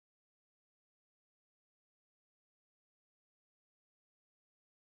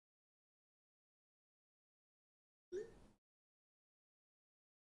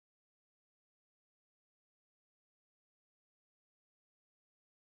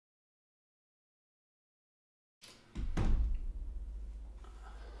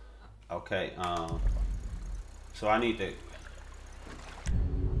 Okay, so I need to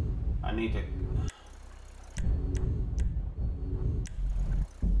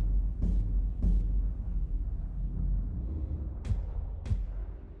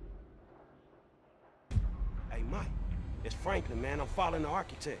Hey, Mike, it's Franklin, man. I'm following the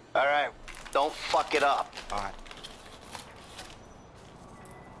architect. All right, don't fuck it up. All right.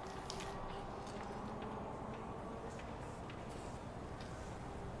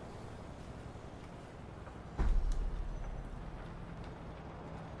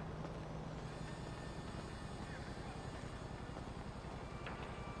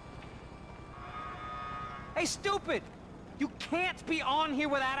 Hey, stupid! You can't be on here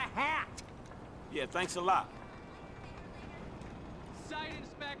without a hat! Yeah, thanks a lot. Site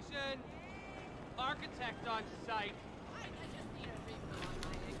inspection. Architect on site.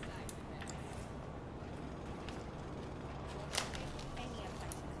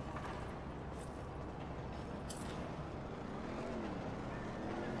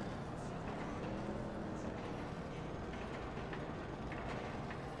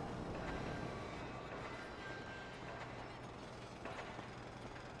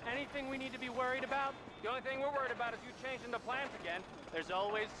 Anything we need to be worried about? The only thing we're worried about is you changing the plans again. There's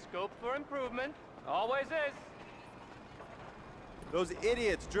always scope for improvement. Always is. Those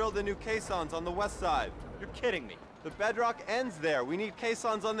idiots drilled the new caissons on the west side. You're kidding me. The bedrock ends there. We need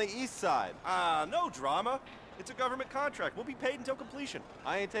caissons on the east side. No drama. It's a government contract. We'll be paid until completion.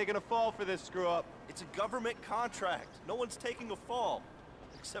 I ain't taking a fall for this screw-up. It's a government contract. No one's taking a fall.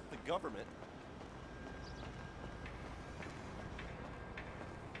 Except the government.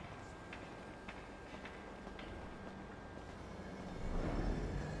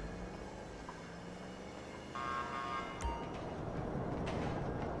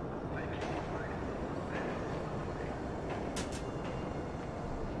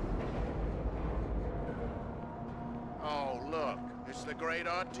 The great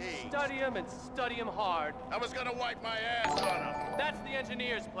RT. Study him and study him hard. I was gonna wipe my ass on him. That's the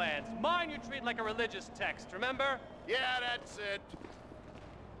engineer's plans. Mine you treat like a religious text, remember? Yeah, that's it.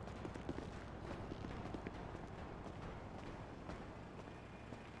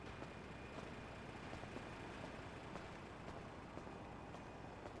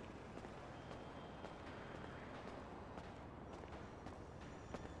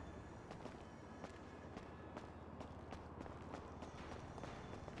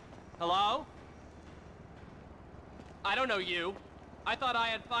 Hello? I don't know you. I thought I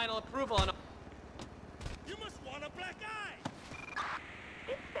had final approval on... You must want a black eye!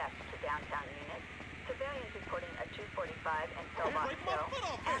 Dispatch to downtown units. Civilians reporting a 245 and Philbot Hill.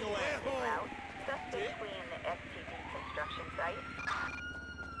 Ambulance en route. Suspect fleeing the FTV construction site.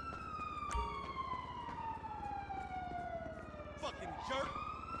 Fucking jerk!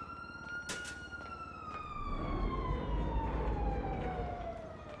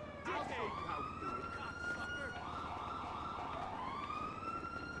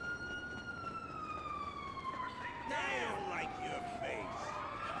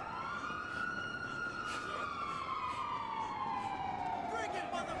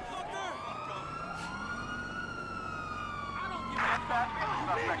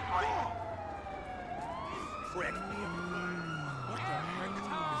 Prick. What the heck?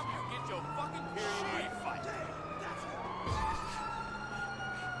 Tom, you get your fucking shit fight.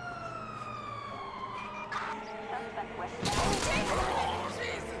 Suspect westbound.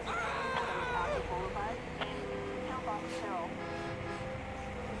 Jesus! Boulevard. Hillbox Hill.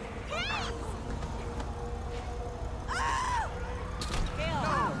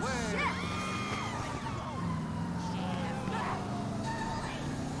 No way!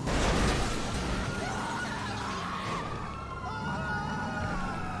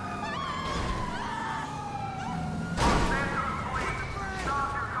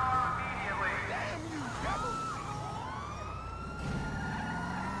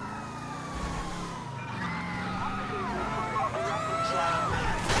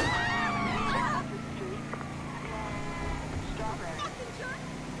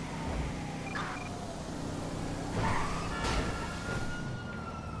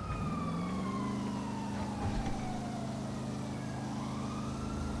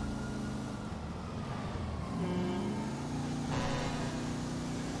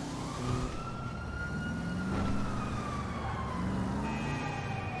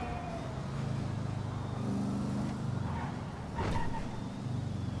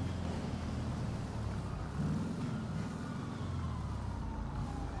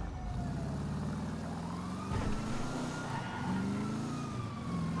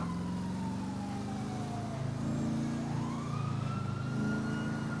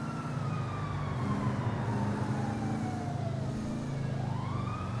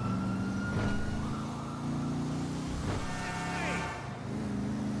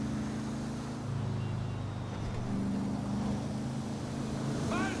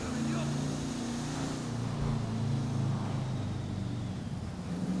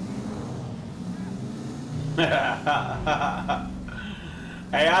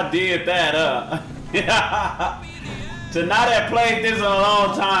 Hey, I did that, To not have played this in a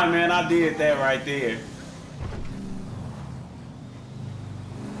long time, man, I did that right there.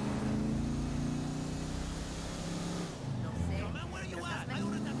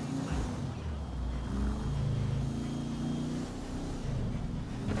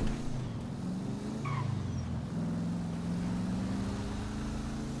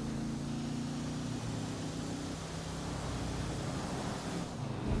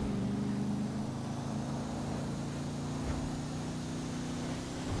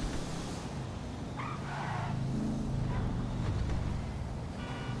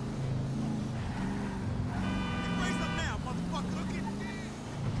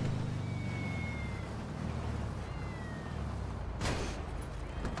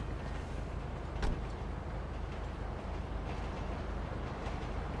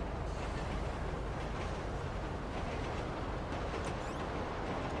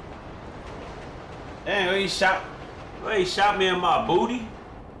 Damn, he shot me in my booty.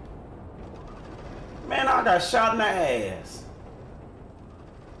 Man, I got shot in the ass.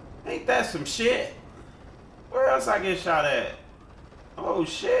 Ain't that some shit? Where else I get shot at? Oh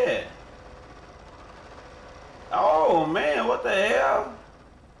shit. Oh man, what the hell?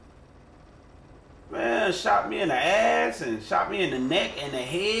 Man, shot me in the ass and shot me in the neck and the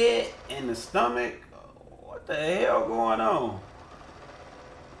head and the stomach. What the hell going on?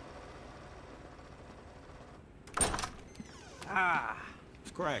 Ah,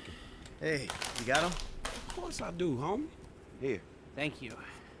 it's cracking. Hey, you got him? Of course I do, homie. Here. Thank you.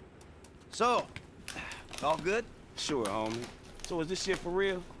 So, all good? Sure, homie. So is this shit for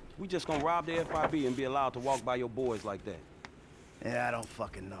real? We just gonna rob the FIB and be allowed to walk by your boys like that? Yeah, I don't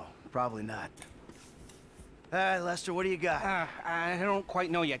fucking know. Probably not. All right, Lester, what do you got? I don't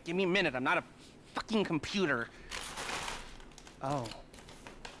quite know yet. Give me a minute. I'm not a fucking computer. Oh.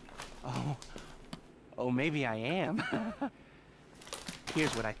 Oh, maybe I am.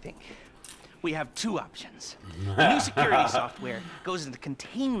 Here's what I think. We have two options. The new security software goes into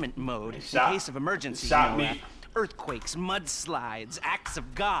containment mode in case of emergency. Earthquakes, mudslides, acts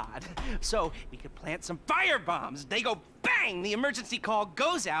of God. So we could plant some fire bombs. They go bang! The emergency call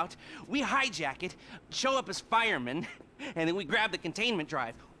goes out. We hijack it, show up as firemen, and then we grab the containment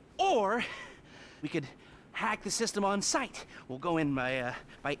drive. Or we could hack the system on site. We'll go in by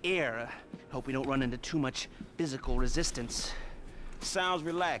air. Hope we don't run into too much physical resistance. Sounds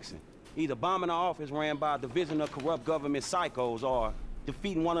relaxing. Either bombing an office ran by a division of corrupt government psychos or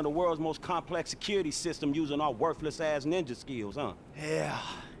defeating one of the world's most complex security systems using our worthless-ass ninja skills, huh? Yeah.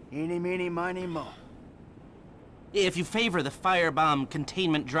 Eeny, meeny, miny, mo. If you favor the firebomb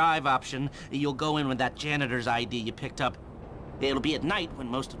containment drive option, you'll go in with that janitor's ID you picked up. It'll be at night when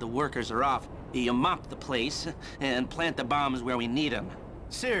most of the workers are off. You mop the place and plant the bombs where we need them.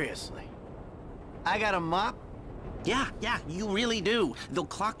 Seriously? I got a mop? Yeah, you really do. They'll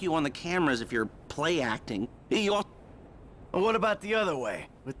clock you on the cameras if you're play acting. What about the other way,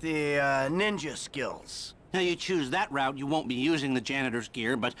 with the ninja skills? Now you choose that route, you won't be using the janitor's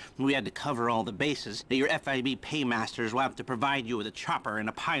gear, but we had to cover all the bases. Your FIB paymasters will have to provide you with a chopper and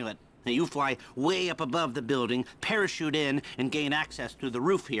a pilot. Now you fly way up above the building, parachute in, and gain access through the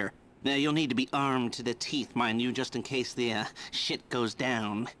roof here. Now you'll need to be armed to the teeth, mind you, just in case the shit goes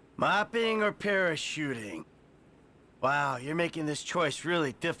down. Mopping or parachuting? Wow, you're making this choice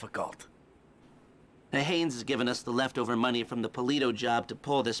really difficult. Haynes has given us the leftover money from the Polito job to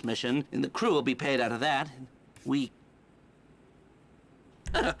pull this mission, and the crew will be paid out of that.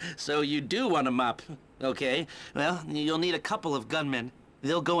 So you do want to mop. Okay, well, you'll need a couple of gunmen.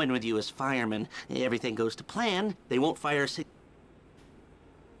 They'll go in with you as firemen. Everything goes to plan. They won't fire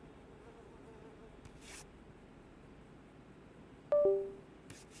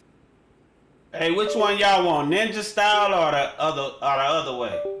Hey, which one y'all want? Ninja style or the other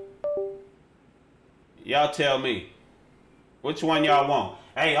way? Y'all tell me. Which one y'all want?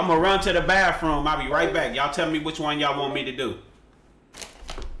 Hey, I'm gonna run to the bathroom. I'll be right back. Y'all tell me which one y'all want me to do.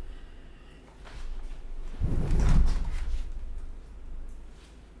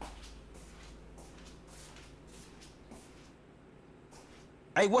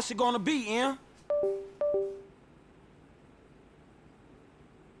 Hey, what's it gonna be, Ian?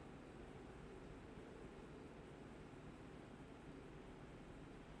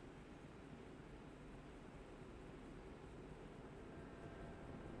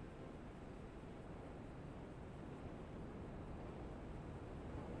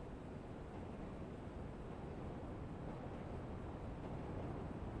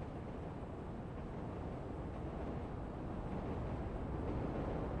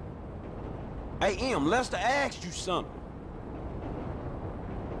 Hey, Em, Lester asked you something.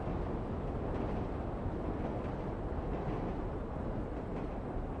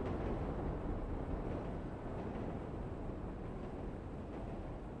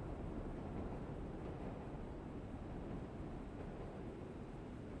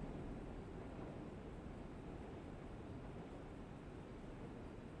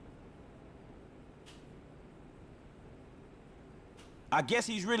 I guess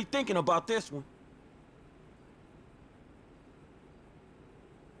he's really thinking about this one.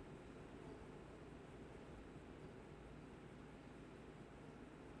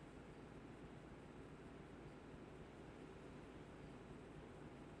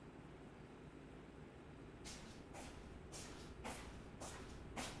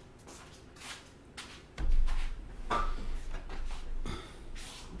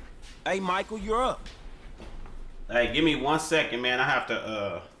 Hey, Michael, you're up. Hey, give me 1 second, man. I have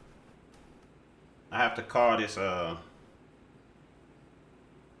to call this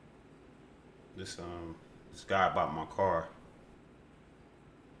This guy bought my car.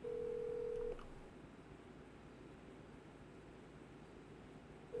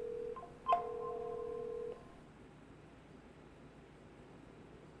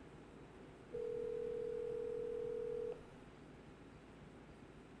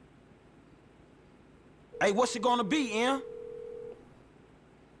 Hey, what's it gonna be, Em?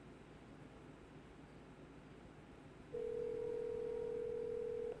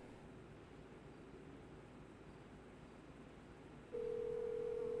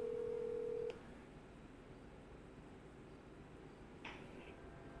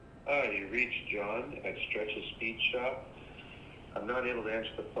 You reached John at Stretch's Speed Shop. I'm not able to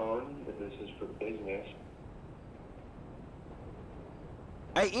answer the phone, but this is for business.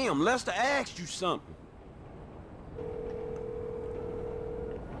 Hey, Em, Lester asked you something.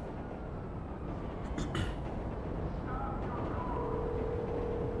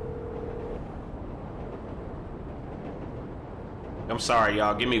 I'm sorry,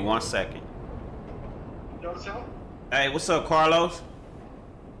 y'all. Give me 1 second. What's up? Hey, what's up, Carlos?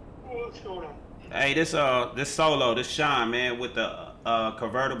 What's going on? Hey, this Solo, this Shawn, man, with the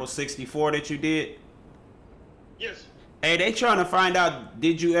convertible 64 that you did. Yes. Hey, they trying to find out,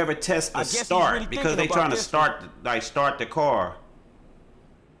 did you ever test the start? Really because they trying to start the car.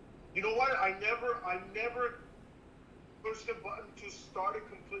 You know what? I never pushed the button to start it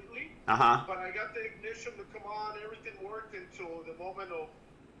completely. Uh-huh. But I got the ignition to come on. Everything worked until the moment of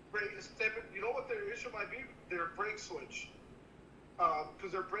brake stepping. You know what their issue might be? Their brake switch.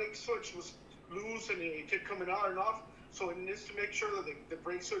 Because their brake switch was loose and it kept coming on and off. So it needs to make sure that the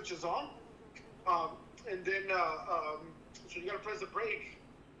brake switch is on. And then, so you gotta press the brake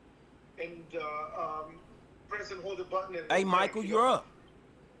and press and hold the button. And hey, Michael, you're up.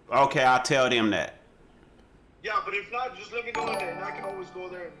 Okay, I'll tell them that. Yeah, but if not, just let me know and I can always go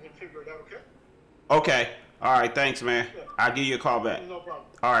there and figure it out, okay? Okay. All right, thanks, man. Yeah. I'll give you a call back. No problem.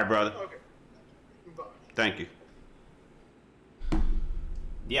 All right, brother. Okay. Bye. Thank you.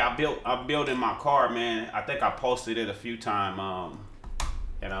 Yeah, I'm building my car, man. I think I posted it a few times. I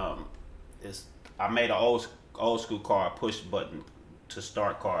made an old school car push button to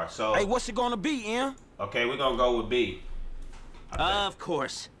start car. So hey, what's it gonna be, Em? Okay, we're gonna go with B. Of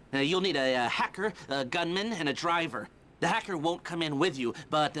course. You'll need a hacker, a gunman, and a driver. The hacker won't come in with you,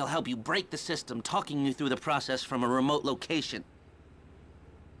 but they'll help you break the system, talking you through the process from a remote location.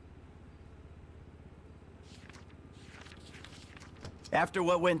 After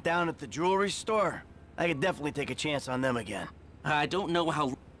what went down at the jewelry store, I could definitely take a chance on them again. I don't know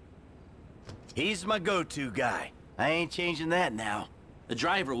how... He's my go-to guy. I ain't changing that now. The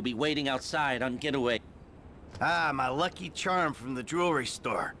driver will be waiting outside on getaway. Ah, my lucky charm from the jewelry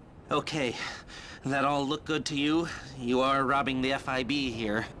store. Okay, that all look good to you? You are robbing the FIB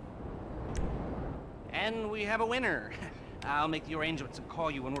here. And we have a winner. I'll make the arrangements and call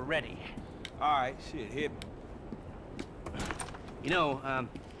you when we're ready. All right, shit, hit me. You know,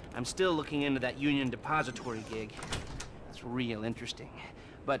 I'm still looking into that Union Depository gig. It's real interesting.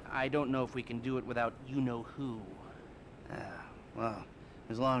 But I don't know if we can do it without you-know-who. Well,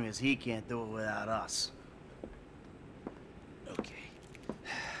 as long as he can't do it without us. Okay.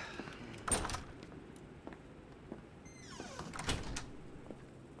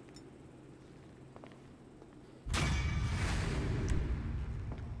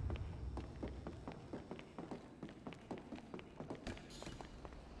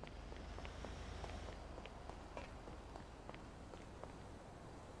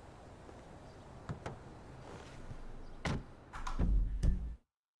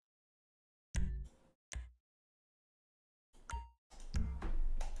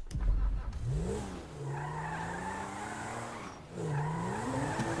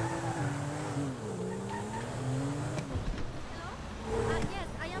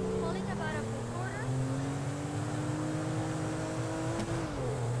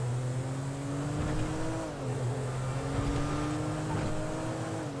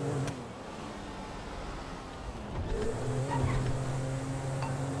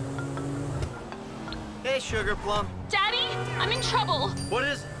 Hey, Sugar Plum. Daddy, I'm in trouble. What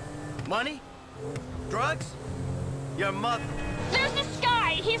is it? Money? Drugs? Your mother? There's this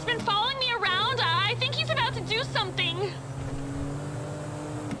guy. He's been following me around. I think he's about to do something.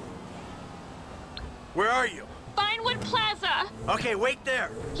 Where are you? Vinewood Plaza. Okay, wait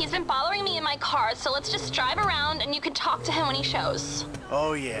there. He's been following me in my car, so let's just drive around and you can talk to him when he shows.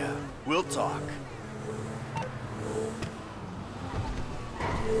 Oh, yeah. We'll talk.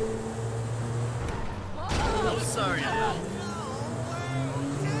 I'm sorry.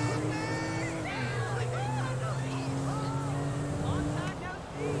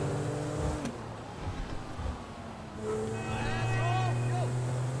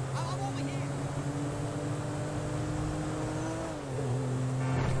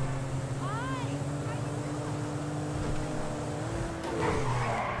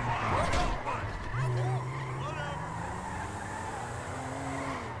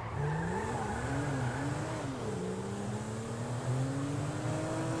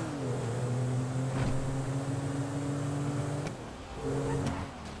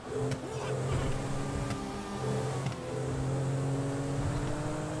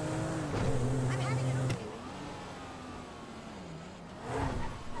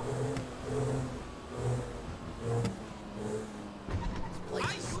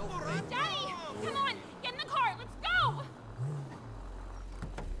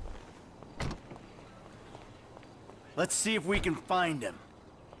 Let's see if we can find him.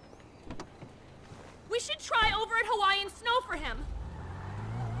 We should try over at Hawaiian Snow for him.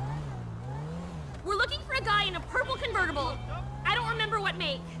 We're looking for a guy in a purple convertible. I don't remember what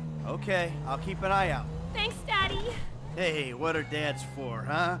make. Okay, I'll keep an eye out. Thanks, Daddy. Hey, what are dads for,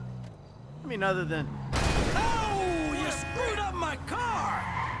 huh? I mean, other than... Oh, you screwed up my car!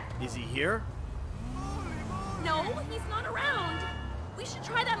 Is he here? No, he's not around. We should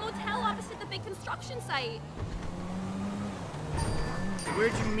try that motel opposite the big construction site.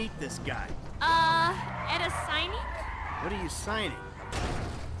 Where'd you meet this guy? At a signing? What are you signing?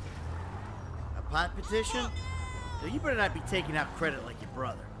 A pot petition? Now, you better not be taking out credit like your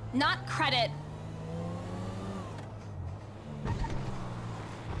brother. Not credit.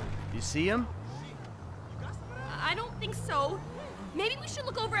 You see him? I don't think so. Maybe we should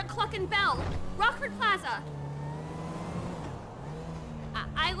look over at Cluck and Bell, Rockford Plaza.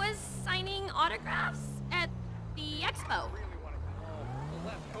 I was signing autographs at the expo.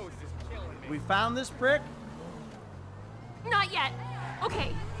 We found this prick? Not yet.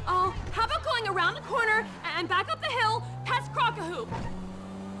 Okay, how about going around the corner and back up the hill past Crockahoop?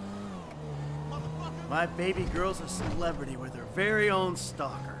 My baby girl's a celebrity with her very own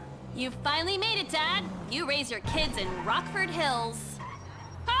stalker. You finally made it, Dad. You raise your kids in Rockford Hills.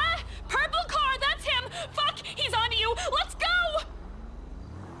 Ah! Purple car, that's him! Fuck, he's onto you! Let's go!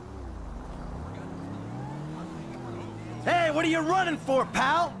 Hey, what are you running for,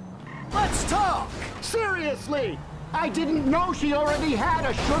 pal? Let's talk! Seriously! I didn't know she already had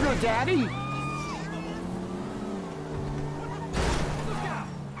a sugar daddy!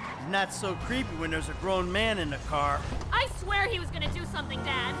 It's not so creepy when there's a grown man in the car. I swear he was gonna do something,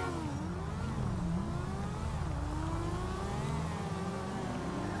 Dad.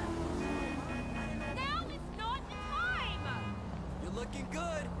 Now is not the time! You're looking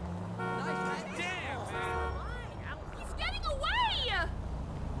good. Nice. Damn, man. He's getting away!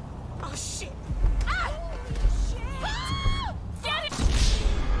 Oh, shit! Ah! Shit! Ah! Get it!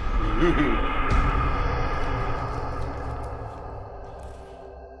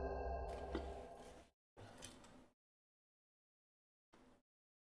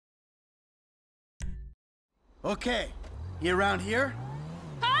 Okay, you around here?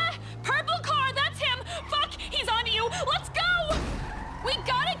 Ah! Purple car, that's him! Fuck, he's onto you! Let's go! We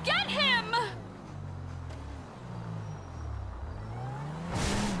gotta get him!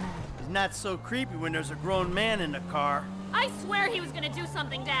 It's not so creepy when there's a grown man in the car. I swear he was gonna do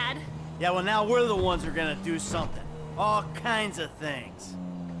something, Dad. Yeah, well now we're the ones who are gonna do something. All kinds of things.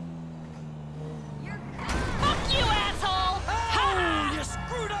 Fuck you, asshole! Oh, you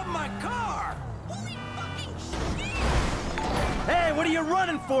screwed up my car! Holy fucking shit! Hey, what are you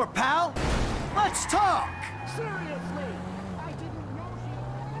running for, pal? Let's talk! Seriously! I didn't know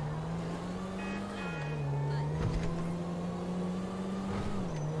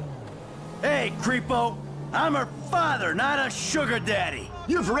she... Hey, creepo! I'm her father, not a sugar daddy!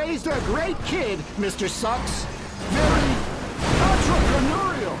 You've raised a great kid, Mr. Sucks. Very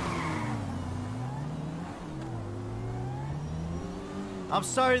entrepreneurial. I'm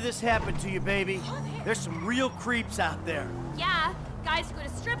sorry this happened to you, baby. There's some real creeps out there. Yeah, guys who go to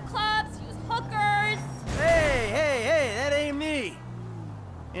strip clubs, use hookers. Hey, that ain't me.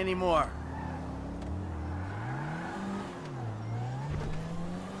 Anymore.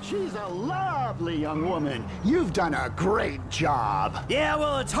 She's a lovely young woman. You've done a great job. Yeah,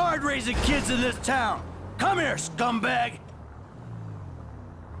 well, it's hard raising kids in this town. Come here, scumbag.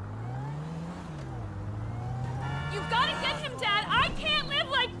 You've gotta get him, Dad. I can't live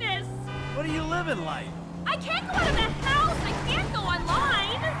like this. What are you living like? I can't go out of the house. I can't go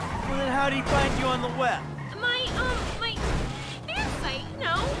online. Well, then how do he find you on the web? My fan site, you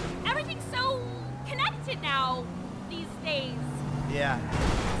know. Everything's so connected now these days. Yeah.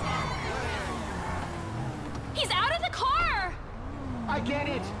 He's out of the car! I get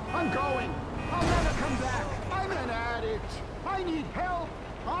it. I'm going. I'll never come back. I'm an addict. I need help.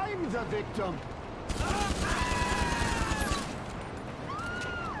 I'm the victim.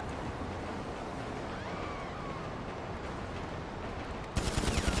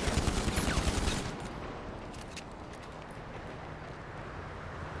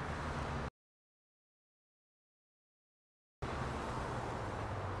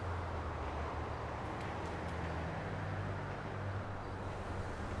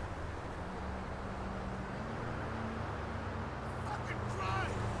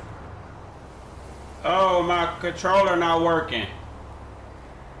 Oh, my controller not working.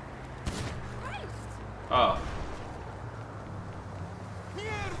 Oh.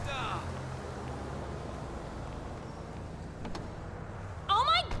 Oh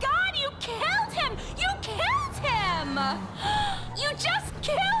my God, you killed him! You killed him! You just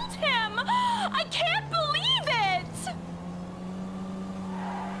killed him! I can't believe it!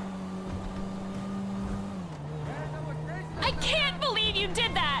 I can't believe you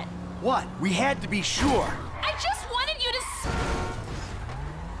did that! What? We had to be sure. I just wanted you to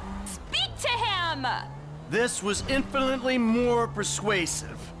speak to him! This was infinitely more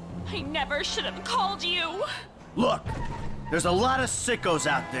persuasive. I never should have called you. Look, there's a lot of sickos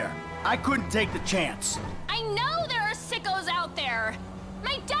out there. I couldn't take the chance. I know there are sickos out there.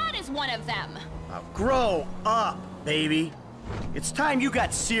 My dad is one of them. Now grow up, baby. It's time you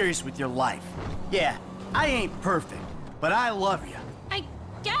got serious with your life. Yeah, I ain't perfect, but I love you. I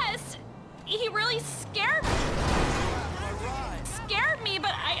guess he really scared me,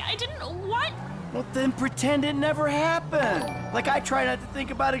 but I didn't want... Well, then pretend it never happened. Like I try not to think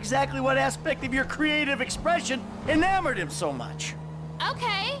about exactly what aspect of your creative expression enamored him so much.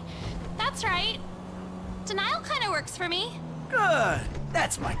 Okay, that's right. Denial kind of works for me. Good.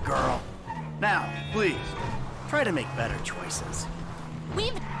 That's my girl. Now, please, try to make better choices.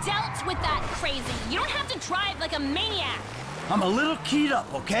 We've dealt with that crazy. You don't have to drive like a maniac. I'm a little keyed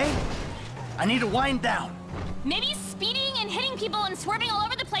up, okay? I need to wind down. Maybe speeding and hitting people and swerving all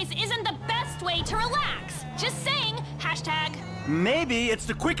over the place isn't the best way to relax. Just saying, hashtag. Maybe it's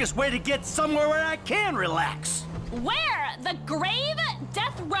the quickest way to get somewhere where I can relax. Where? The grave?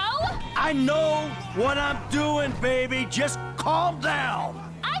 Death row? I know what I'm doing, baby. Just calm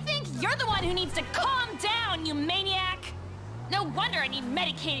down. I think you're the one who needs to calm down, you maniac. No wonder I need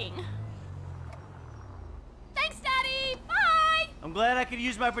medicating. Thanks, Daddy. Bye. I'm glad I could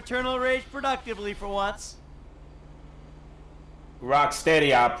use my paternal rage productively for once. Rock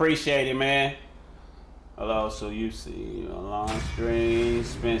steady, I appreciate it, man. Hello, so you see a long stream,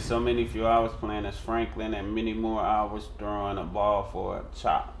 spent so many few hours playing as Franklin and many more hours throwing a ball for a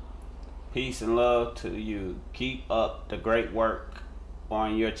chop. Peace and love to you. Keep up the great work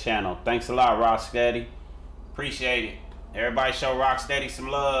on your channel. Thanks a lot, Rock Steady. Appreciate it. Everybody show Rock Steady some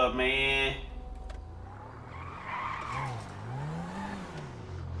love, man.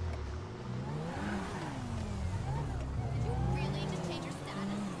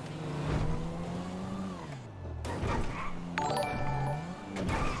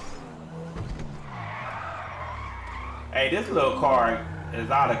 Hey, this little car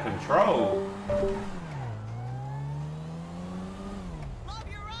is out of control.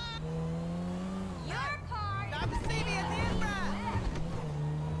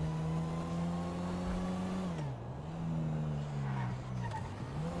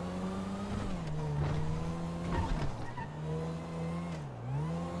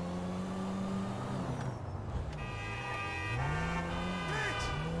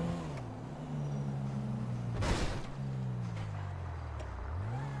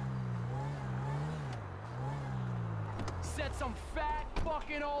 Set some fat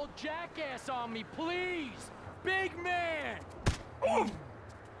fucking old jackass on me, please! Big man! Oof.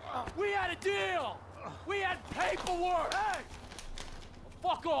 We had a deal! We had paperwork! Hey!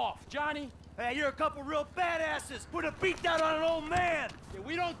 Fuck off, Johnny! Hey, you're a couple real badasses! Put a beat down on an old man! Yeah,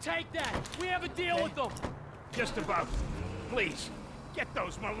 we don't take that! We have a deal with them! Just about. Please, get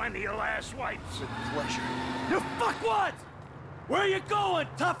those millennial ass wipes. With pleasure. You fuckwads! Where are you going,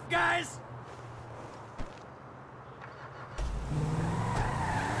 tough guys?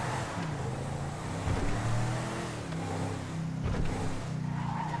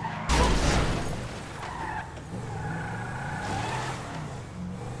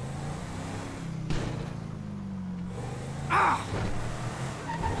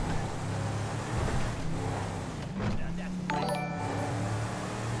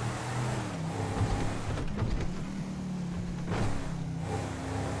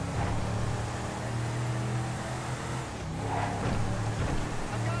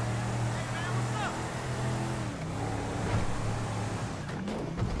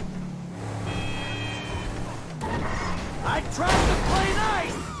 I tried to play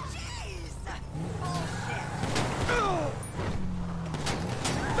nice!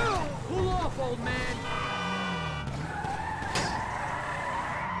 Pull off, old man!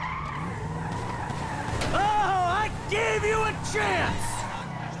 Oh, I gave you a chance!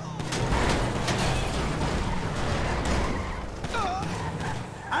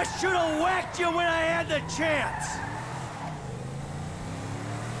 I should have whacked you when I had the chance!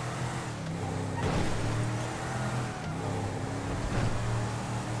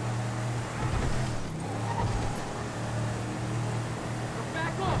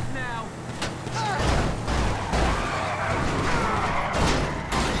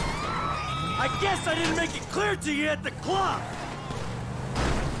 guess I didn't make it clear to you at the club.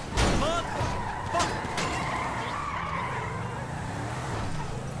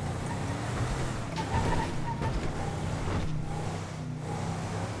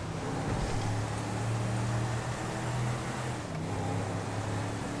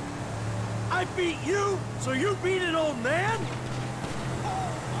 I beat you, so you beat an old man?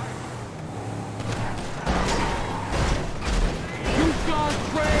 You've gone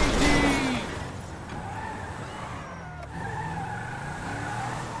crazy!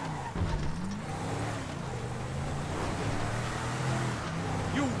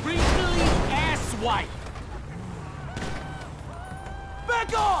 You recently asswipe!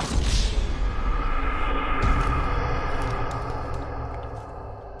 Back off!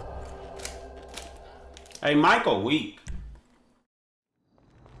 Hey, Michael, weak.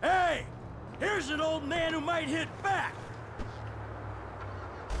 Hey! Here's an old man who might hit back!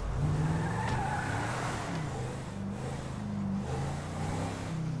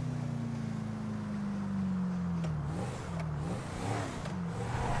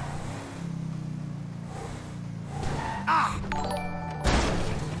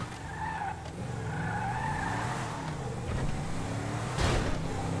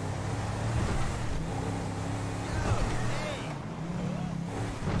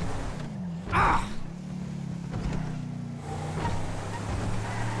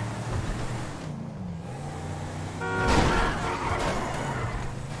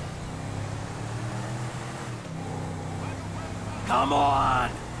 Come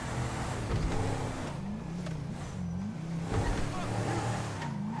on!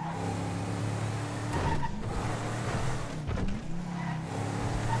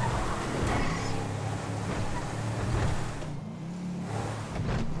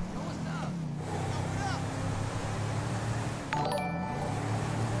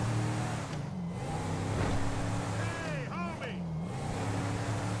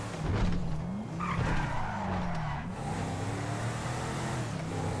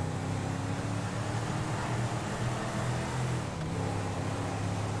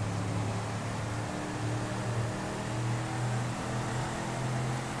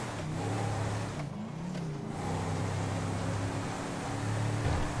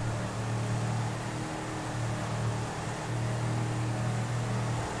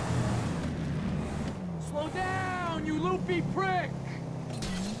 Slow down, you loopy prick!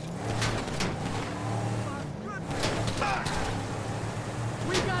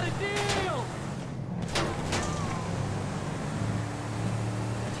 We got a deal!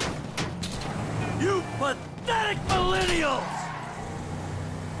 You pathetic millennials!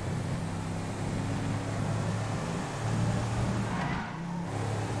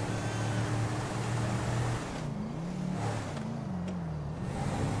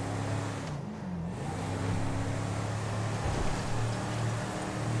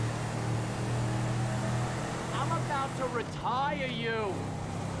 I'm about to retire you!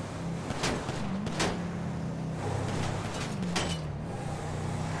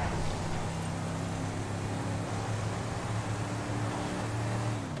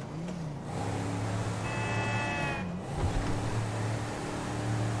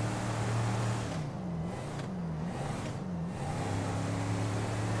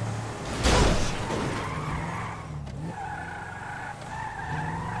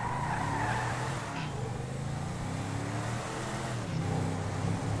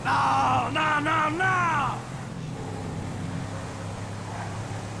 No, no, no, no!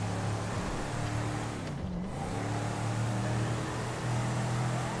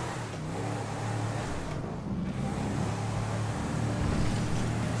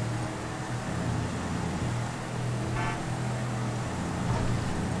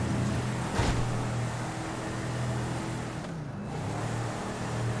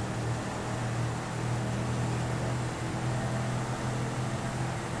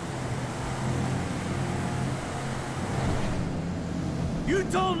 You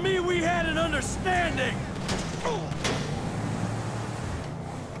told me we had an understanding!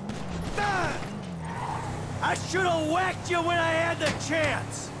 I should have whacked you when I had the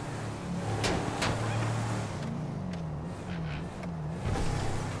chance!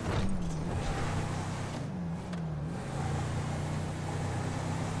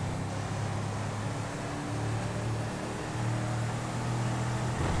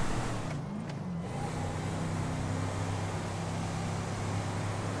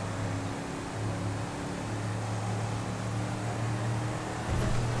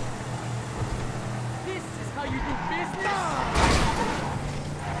 This is how you do business?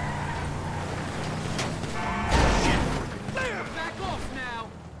 Back off now!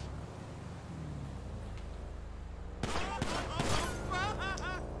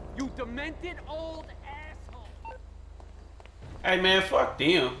 demented old asshole! Hey man, fuck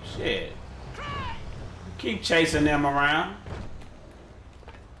them. Shit. Keep chasing them around.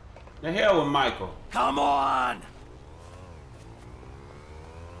 The hell with Michael. Come on!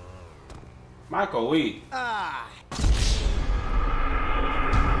 Michael weak. Ah!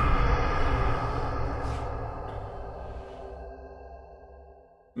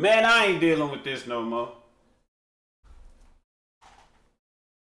 Man, I ain't dealing with this no more.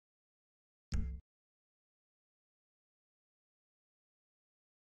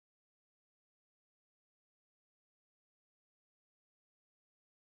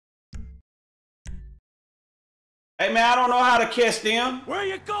 Hey man, I don't know how to catch them. Where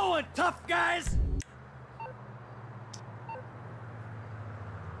you going, tough guys?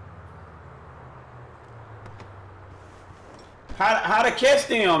 How to catch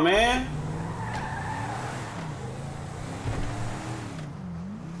them, man?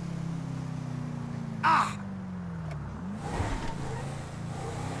 Ah!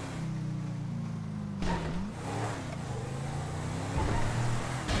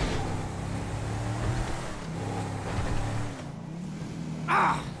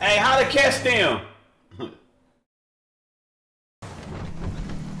 Ah! Hey, how to catch them?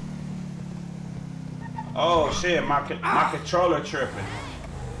 Oh shit, my controller tripping.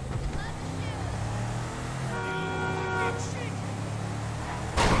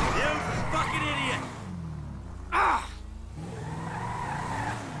 You fucking idiot! Ah!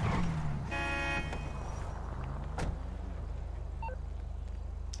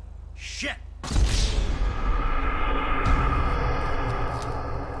 Shit!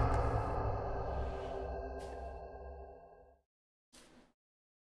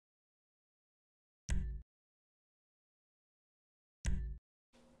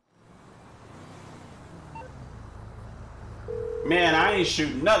 Man, I ain't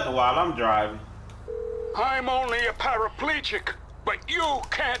shooting nothing while I'm driving. I'm only a paraplegic, but you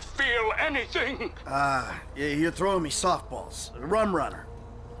can't feel anything. You're throwing me softballs. Rum runner.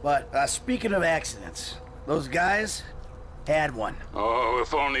 But speaking of accidents, those guys had one. Oh,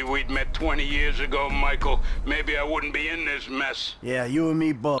 if only we'd met 20 years ago, Michael. Maybe I wouldn't be in this mess. Yeah, you and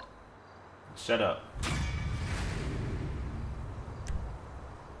me both. Shut up.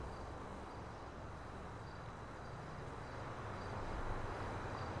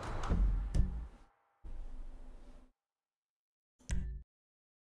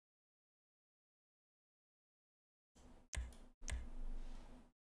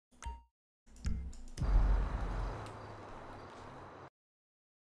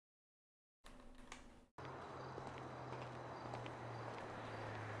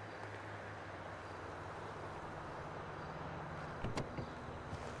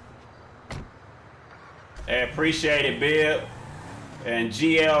 I appreciate it, Bill. And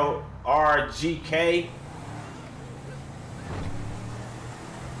GLRGK.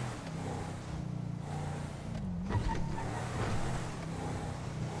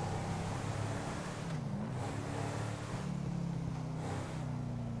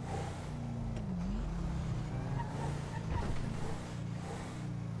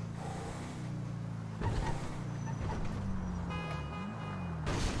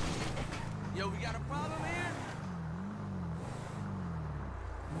 Yo, we got a problem here?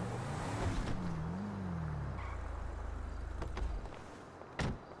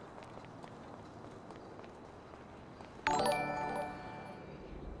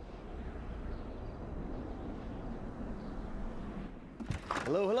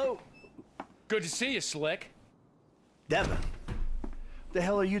 Hello, hello. Good to see you, Slick. Devin, the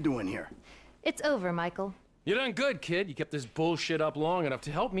hell are you doing here? It's over, Michael. You done good, kid. You kept this bullshit up long enough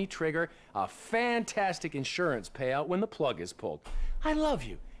to help me trigger a fantastic insurance payout when the plug is pulled. I love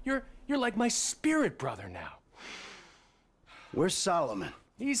you. You're like my spirit brother now. Where's Solomon?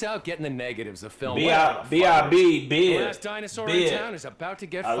 He's out getting the negatives of film. B.I.B. The last dinosaur in town is about to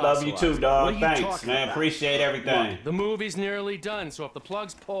get I fossilized. love you too, dog. What are you Thanks, talking man. about? Appreciate everything. Look, the movie's nearly done, so if the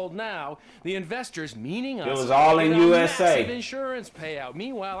plug's pulled now, the investors, meaning us, was all in get a USA. massive insurance payout.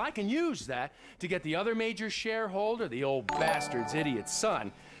 Meanwhile, I can use that to get the other major shareholder, the old bastard's idiot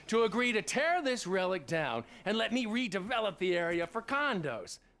son, to agree to tear this relic down and let me redevelop the area for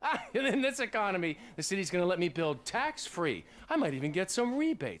condos. And in this economy, the city's gonna let me build tax-free. I might even get some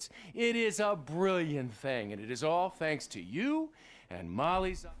rebates. It is a brilliant thing, and it is all thanks to you and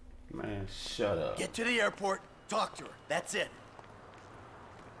Molly's... Man, shut up. Get to the airport, talk to her. That's it.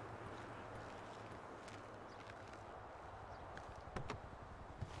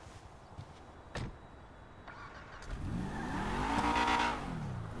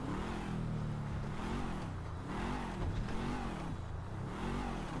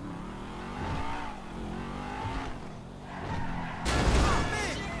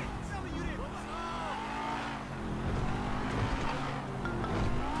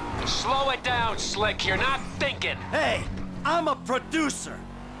 Slow it down, Slick. You're not thinking. Hey, I'm a producer.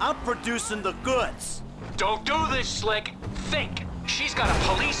 I'm producing the goods. Don't do this, Slick. Think. She's got a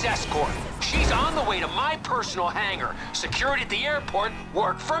police escort. She's on the way to my personal hangar. Security at the airport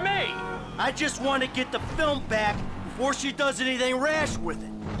work for me. I just want to get the film back before she does anything rash with it.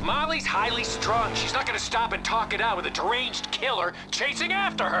 Molly's highly strung. She's not gonna stop and talk it out with a deranged killer chasing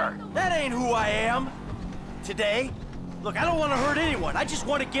after her. That ain't who I am. Today, look, I don't want to hurt anyone. I just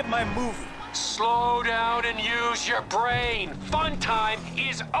want to get my movie. Slow down and use your brain. Fun time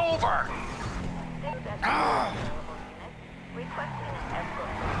is over. Requesting an escort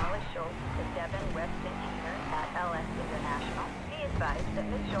from Molly Schultz to Devin Weston Hangar at LS International. Be advised that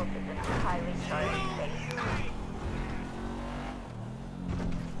Ms. Schultz is in a highly charged state.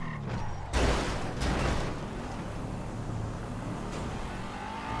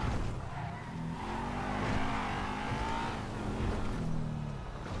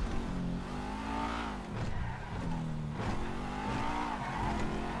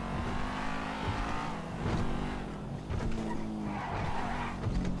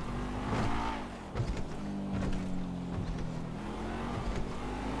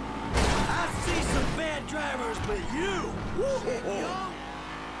 Drivers, but you!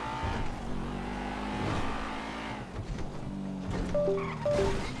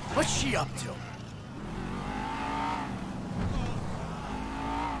 What's she up to?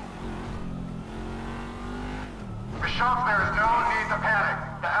 Miss Schultz, there is no need to panic.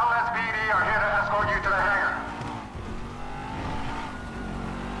 The LSPD are here to escort you to the hangar.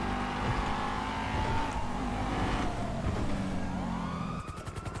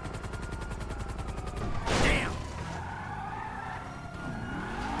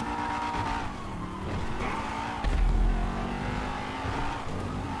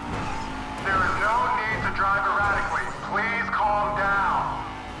 Drive erratically. Please calm down.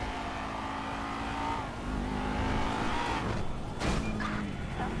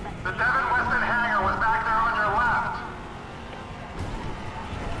 The Devin Weston hangar was back there on your left.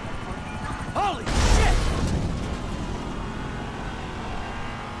 Holy shit!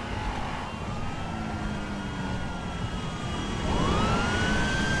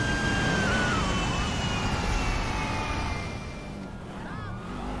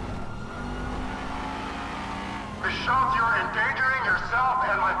 Miss Schultz, you're endangering yourself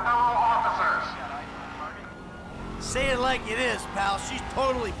and my fellow officers. Say it like it is, pal. She's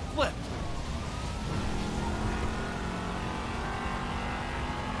totally flipped.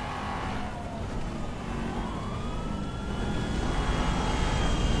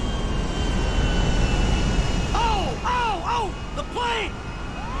 Oh! Oh! Oh! The plane!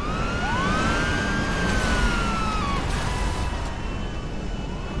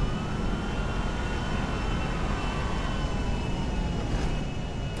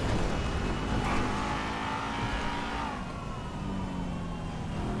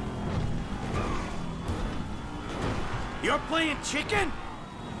 You're playing chicken?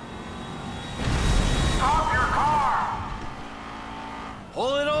 Stop your car!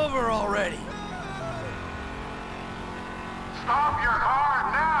 Pull it over already. Stop your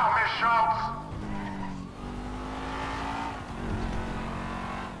car now, Miss Schultz!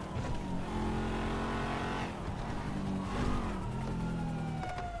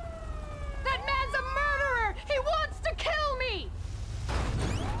 That man's a murderer! He wants to kill me!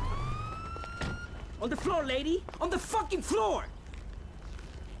 On the floor, lady! On the fucking floor!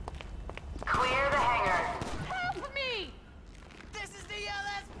 Clear the hangar. Help me! This is the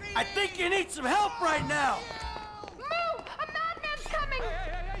LSPD! I think you need some help right now! Move! A madman's coming!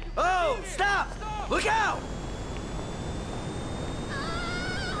 Oh, stop! Look out!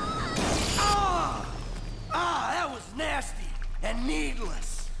 Ah! Ah, that was nasty and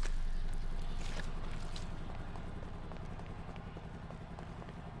needless.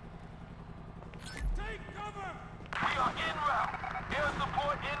 We are en route. Air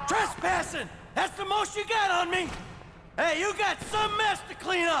support en route. Trespassing! That's the most you got on me! Hey, you got some mess to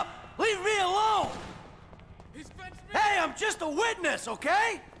clean up! Leave me alone! Hey, I'm just a witness,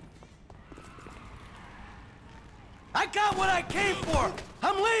 okay? I got what I came for!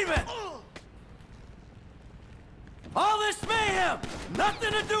 I'm leaving! All this mayhem!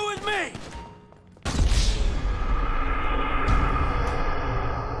 Nothing to do with me!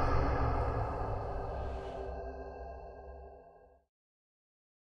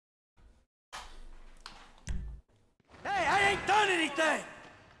 Hey, I ain't done anything!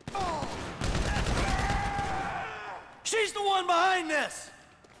 She's the one behind this!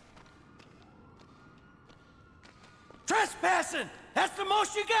 Trespassing! That's the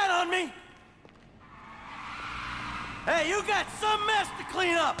most you got on me! Hey, you got some mess to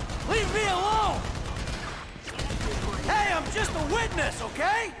clean up! Leave me alone! Hey, I'm just a witness,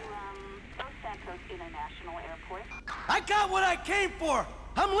 okay? Los Santos International Airport. I got what I came for!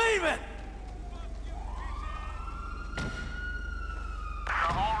 I'm leaving!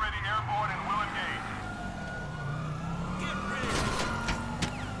 They're already airborne and will engage. Get ready!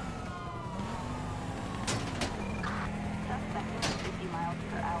 Suspect moving 50 miles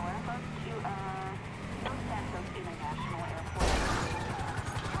per hour. Close to, Los Santos International Airport.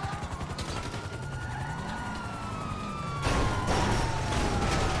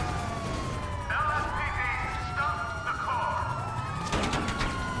 LSPD, stop the car.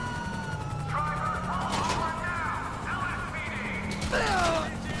 Drivers, over now. LSPD.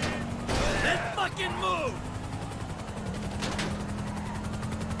 Let's fucking move!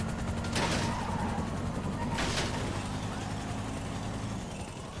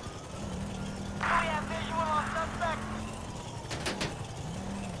 We have visual on suspect.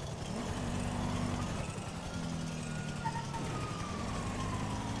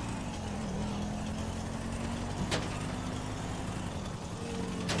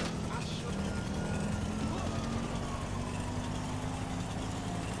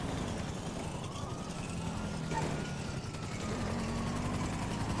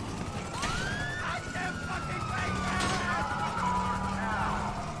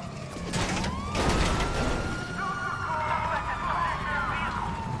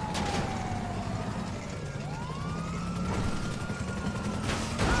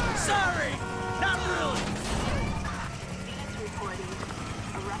 Sorry! Not really! Units reporting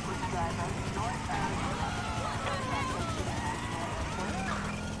a reckless driver north of Los Santos International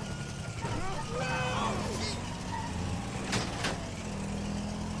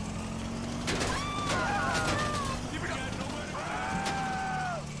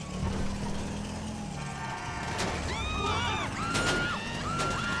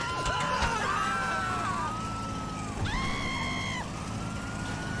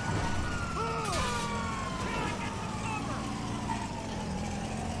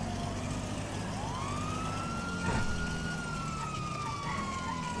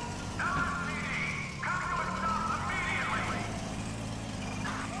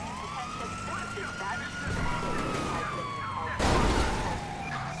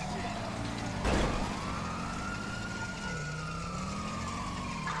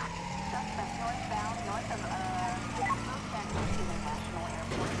Suspect northbound, north of, Los Santos International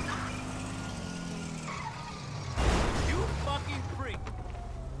Airport. You fucking freak!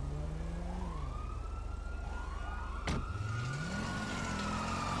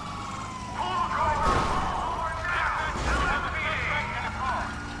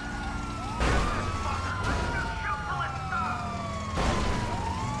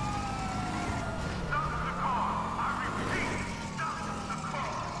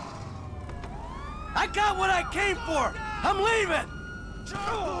 I got what I came for! I'm leaving!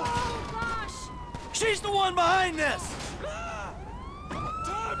 Oh, gosh! She's the one behind this!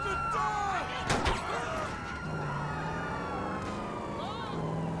 Time to die!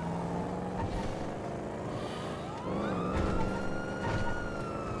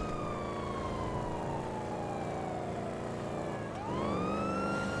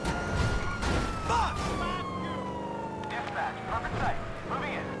 Fuck! Dispatch, perfect sight.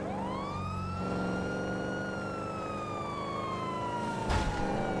 Moving in.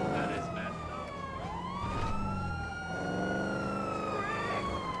 That is messed up.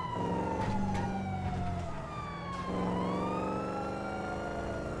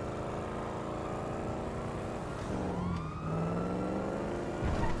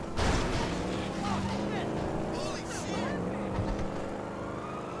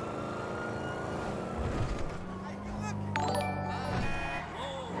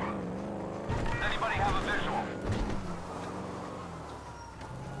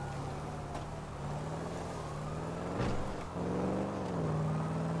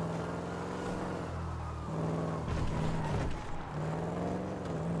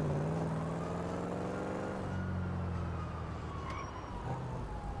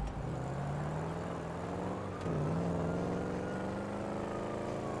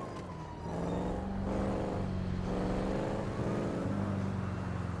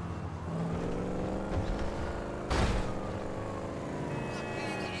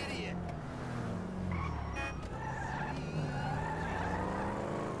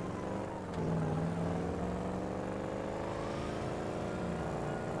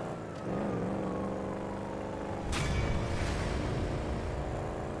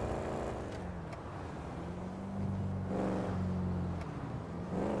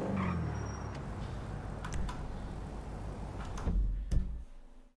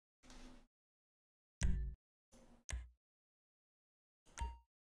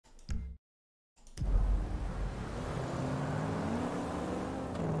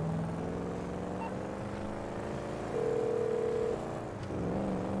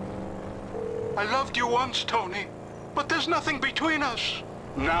 I loved you once, Tony, but there's nothing between us.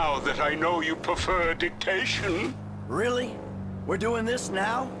 Now that I know you prefer dictation... Really? We're doing this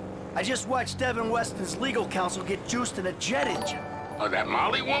now? I just watched Devin Weston's legal counsel get juiced in a jet engine. Oh, that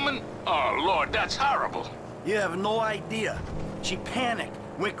Molly woman? Oh, Lord, that's horrible. You have no idea. She panicked,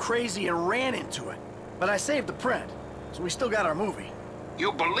 went crazy, and ran into it. But I saved the print, so we still got our movie.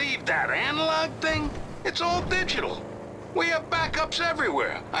 You believe that analog thing? It's all digital. We have backups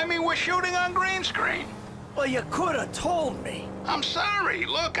everywhere. I mean, we're shooting on green screen. Well, you could have told me. I'm sorry.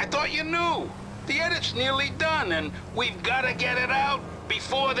 Look, I thought you knew. The edit's nearly done, and we've got to get it out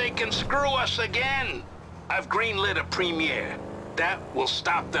before they can screw us again. I've greenlit a premiere. That will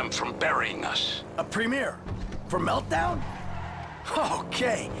stop them from burying us. A premiere? For Meltdown?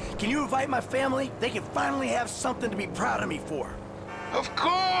 Okay. Can you invite my family? They can finally have something to be proud of me for. Of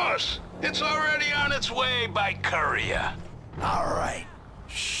course! It's already on its way by courier. All right.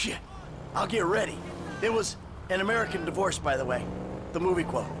 Shit. I'll get ready. It was An American Divorce, by the way. The movie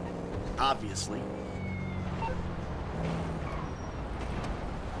quote. Obviously.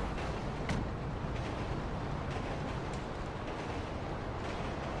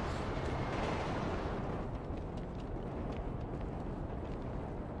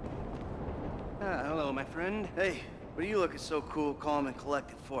 Hello, my friend. Hey, what are you looking so cool, calm, and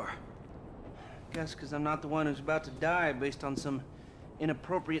collected for? Guess because I'm not the one who's about to die based on some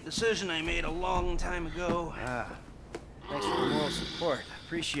inappropriate decision I made a long time ago. Thanks for the moral support.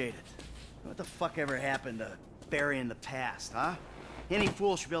 Appreciate it. What the fuck ever happened to burying the past, huh? Any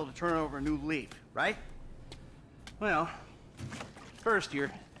fool should be able to turn over a new leaf, right? Well, first,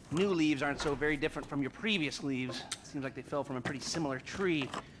 your new leaves aren't so very different from your previous leaves. Seems like they fell from a pretty similar tree.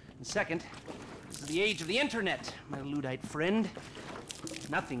 And second, this is the age of the internet, my Luddite friend.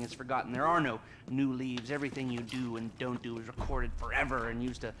 Nothing is forgotten. There are no new leaves. Everything you do and don't do is recorded forever and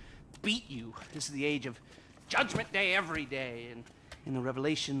used to beat you. This is the age of Judgment Day every day. And in the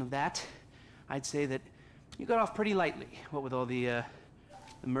revelation of that, I'd say that you got off pretty lightly. What with all the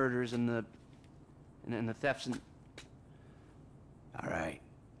murders and the thefts and... All right.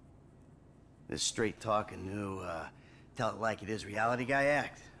 This straight-talking new, tell it like it is reality guy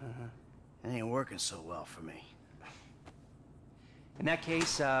act. It ain't working so well for me. In that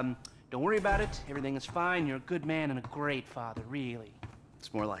case, don't worry about it. Everything is fine. You're a good man and a great father, really.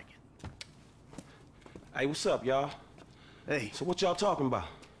 It's more like it. Hey, what's up, y'all? Hey. So what y'all talking about?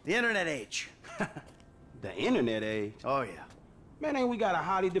 The internet age. The internet age? Oh, yeah. Man, ain't we got a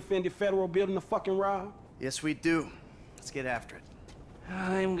highly defended federal building to fucking rob? Yes, we do. Let's get after it.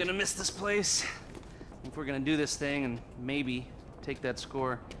 I'm gonna miss this place. If we're gonna do this thing and maybe take that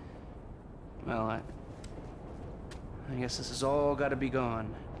score, well, I guess this has all gotta be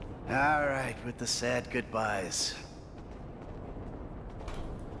gone. All right, with the sad goodbyes.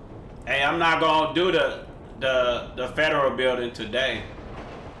 Hey, I'm not gonna do the federal building today.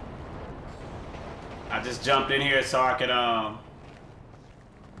 I just jumped in here so I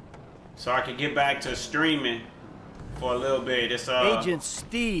could get back to streaming for a little bit. It's Agent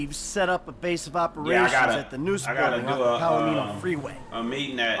Steve set up a base of operations at the news building on the Palomino Freeway. A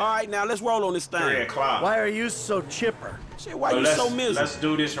meeting at... All right, now let's roll on this thing. 3 o'clock. Why are you so chipper? Shit, why you so miserable? Let's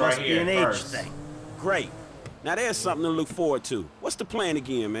do this right here first. Must be an age thing. Great. Now there's something to look forward to. What's the plan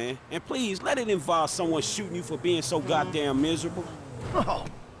again, man? And please, let it involve someone shooting you for being so goddamn miserable. Oh,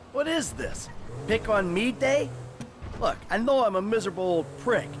 what is this? Pick on me day? Look, I know I'm a miserable old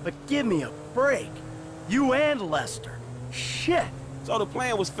prick, but give me a break. You and Lester. Shit. So the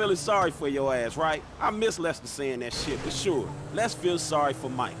plan was feeling sorry for your ass, right? I miss Lester saying that shit, for sure. Let's feel sorry for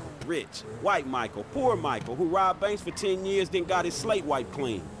Michael. Rich, white Michael, poor Michael, who robbed banks for 10 years, then got his slate wiped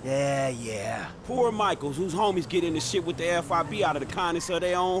clean. Yeah. Poor Michaels, whose homies get into shit with the FIB out of the kindness of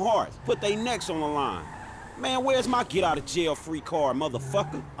their own hearts. Put their necks on the line. Man, where's my get-out-of-jail-free card,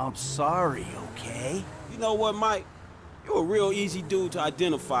 motherfucker? I'm sorry, okay? You know what, Mike? You're a real easy dude to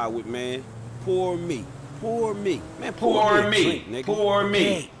identify with, man. Poor me. Poor me. Man, pour me a drink, nigga. Pour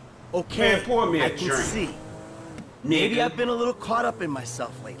me. Okay. Man, pour me a I drink. can see. Maybe I've been a little caught up in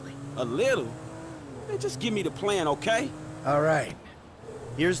myself lately. A little? Man, just give me the plan, okay? All right.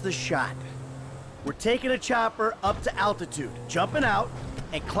 Here's the shot. We're taking a chopper up to altitude, jumping out,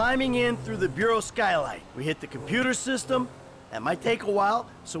 and climbing in through the Bureau skylight. We hit the computer system. That might take a while,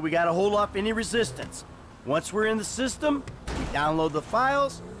 so we gotta hold off any resistance. Once we're in the system, we download the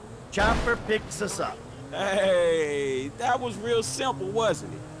files, chopper picks us up. Hey, that was real simple,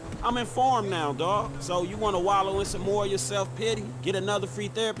 wasn't it? I'm informed now, dawg. So you want to wallow in some more of your self-pity? Get another free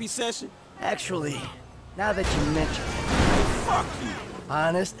therapy session? Actually, now that you mention it... Hey, fuck you.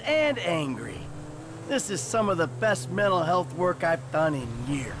 Honest and angry. This is some of the best mental health work I've done in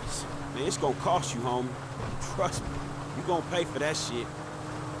years. Man, it's gonna cost you, homie. Trust me. You gonna pay for that shit.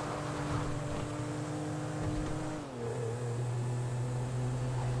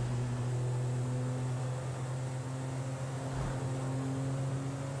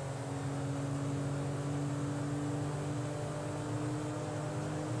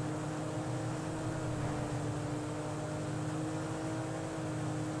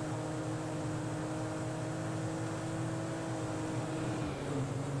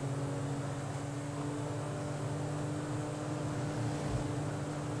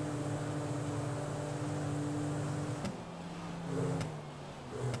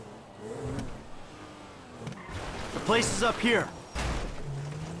 The place is up here.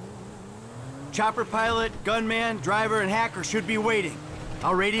 Chopper pilot, gunman, driver, and hacker should be waiting.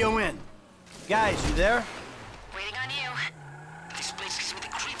 I'll radio in. Guys, you there? Waiting on you. This place gives me the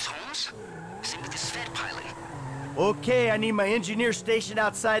creeps, Holmes. Same with this Fed pilot. Okay, I need my engineer stationed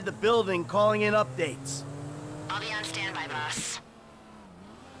outside the building calling in updates. I'll be on standby, boss.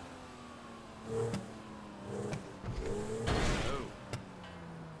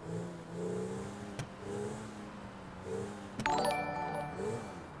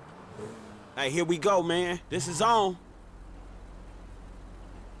 Hey, here we go, man. This is on.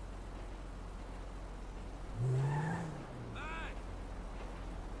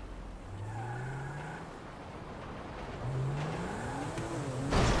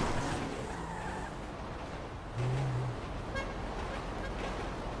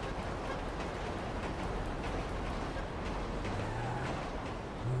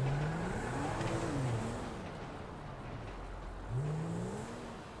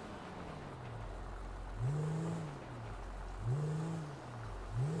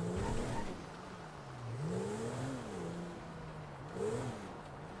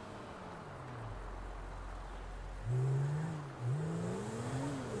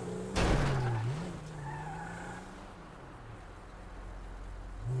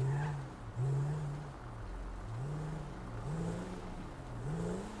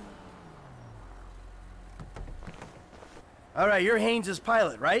 All right, you're Haynes'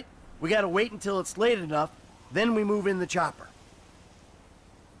 pilot, right? We gotta wait until it's late enough, then we move in the chopper.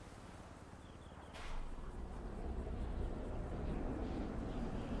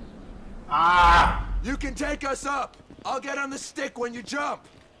 You can take us up. I'll get on the stick when you jump.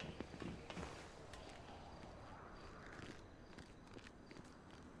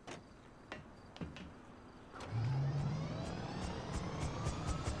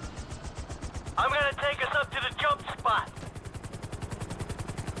 I'm gonna take us up to the jump spot.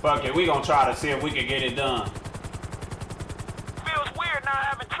 Fuck it, we gonna try to see if we can get it done. Feels weird not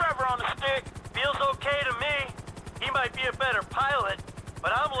having Trevor on the stick. Feels okay to me. He might be a better pilot,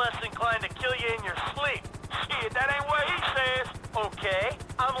 but I'm less inclined to kill you in your sleep. Shit, that ain't what he says. Okay,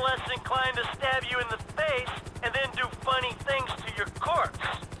 I'm less inclined to stab you in the face and then do funny things to your corpse.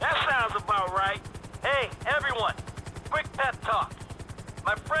 That sounds about right. Hey, everyone, quick pep talk.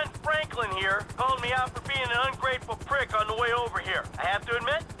 My friend Franklin here called me out for being an ungrateful prick on the way over here. I have to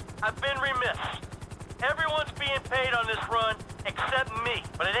admit, I've been remiss. Everyone's being paid on this run except me.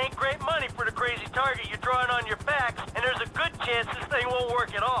 But it ain't great money for the crazy target you're drawing on your backs, and there's a good chance this thing won't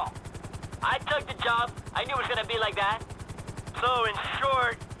work at all. I took the job. I knew it was gonna be like that. So, in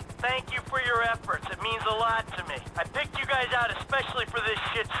short, thank you for your efforts. It means a lot to me. I picked you guys out especially for this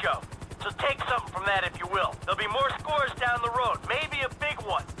shit show. So take something from that if you will. There'll be more scores down the road, maybe a big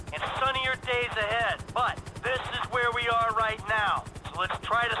one, and sunnier days ahead. But this is where we are right now. So let's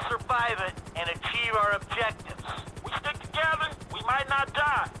try to survive it and achieve our objectives. We stick together, we might not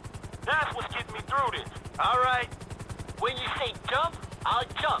die. That's what's getting me through this. All right. When you say jump, I'll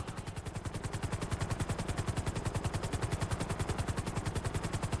jump.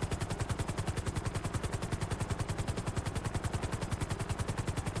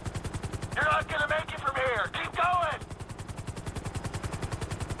 You're not gonna make it from here. Keep going!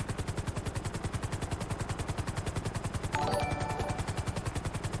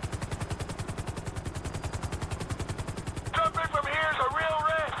 Jumping from here is a real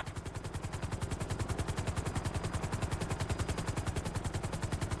risk.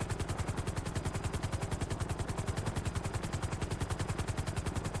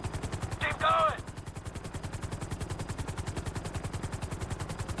 Keep going!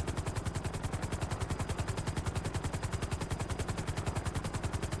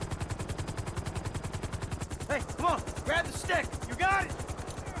 Hey, come on, grab the stick. You got it.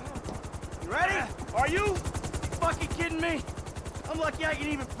 You ready? Are you? You fucking kidding me? I'm lucky I can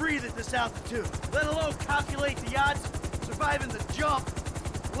even breathe at this altitude, let alone calculate the odds of surviving the jump,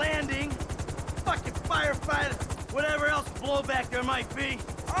 landing, fucking firefight, whatever else blowback there might be.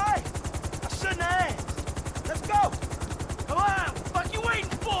 All right, shouldn't have asked. Let's go! Come on! What fuck you waiting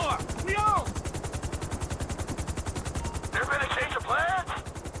for? We on! There been a change of plans?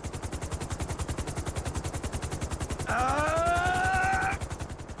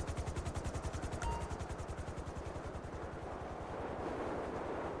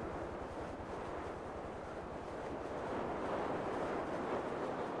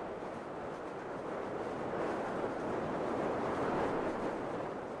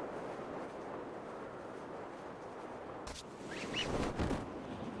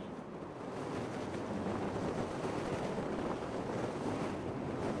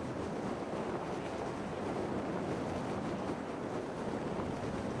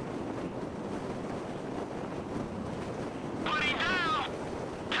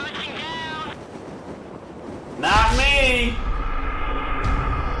 Not me!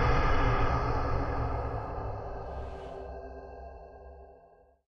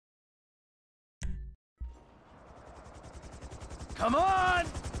 Come on!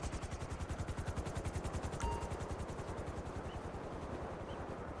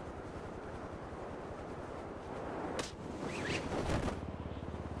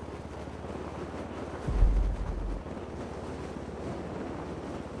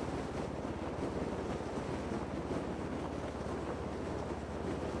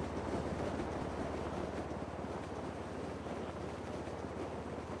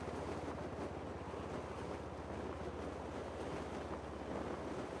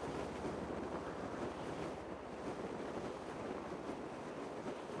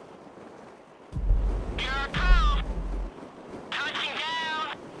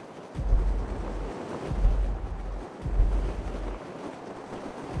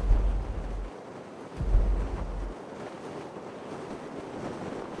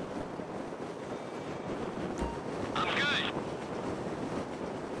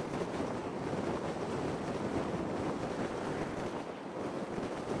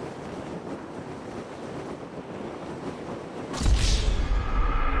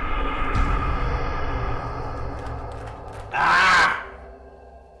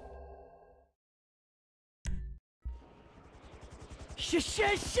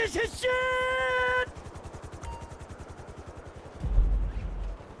 Shit!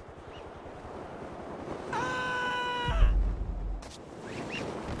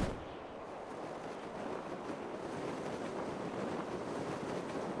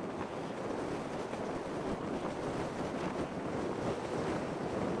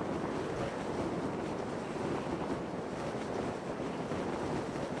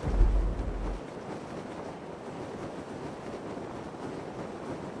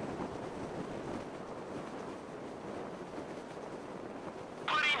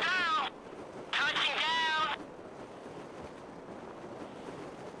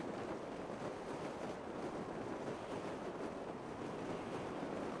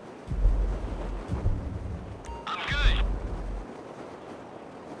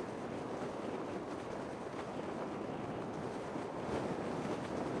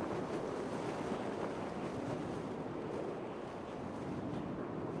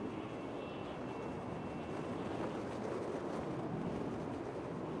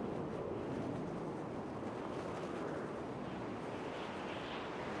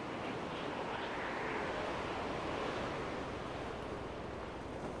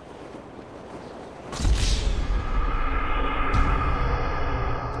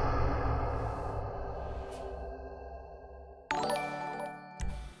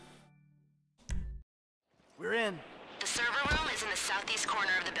 We're in. The server room is in the southeast corner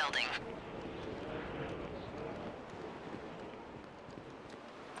of the building.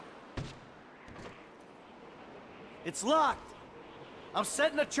 It's locked. I'm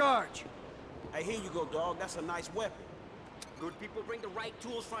setting a charge. Hey, here you go, dog. That's a nice weapon. Good people bring the right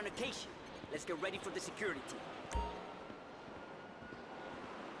tools for an occasion. Let's get ready for the security team.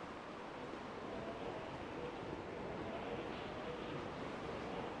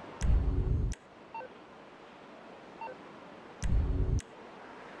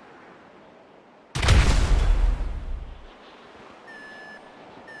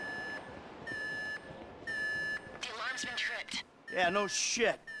 Yeah, no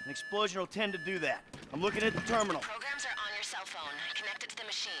shit. An explosion will tend to do that. I'm looking at the terminal. Programs are on your cell phone, connected to the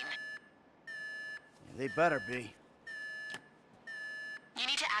machine. Yeah, they better be. You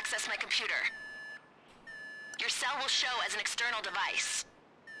need to access my computer. Your cell will show as an external device.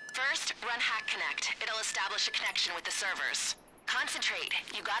 First, run Hack Connect. It'll establish a connection with the servers. Concentrate.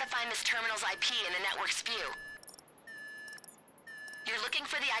 You gotta find this terminal's IP in the network's view. You're looking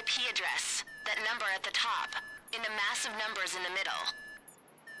for the IP address, that number at the top, in the massive numbers in the middle.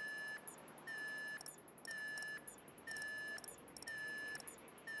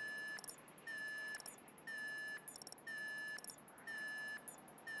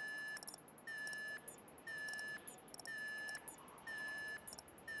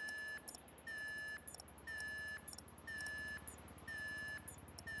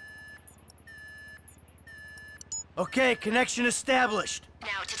 Okay, connection established.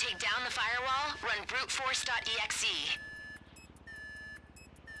 Now, to take down the firewall, run bruteforce.exe.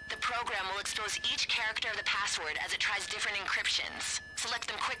 The program will expose each character of the password as it tries different encryptions. Select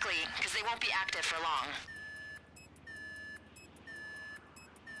them quickly, because they won't be active for long.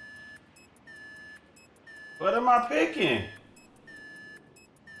 What am I picking?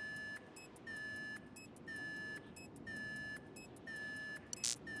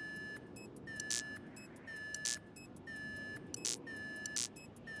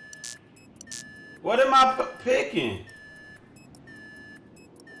 What am I picking?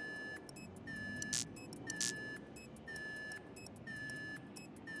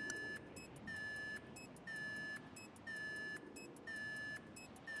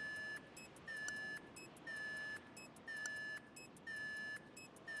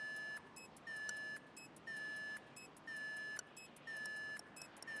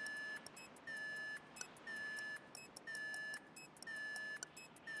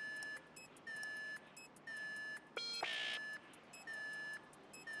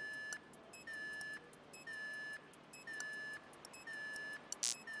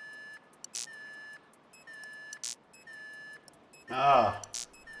 Ah.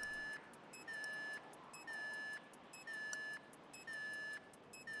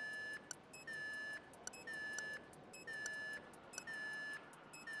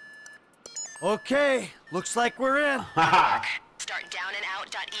 Okay, looks like we're in. Start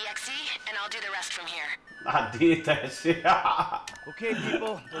downandout.exe, and I'll do the rest from here. I did that shit. Okay,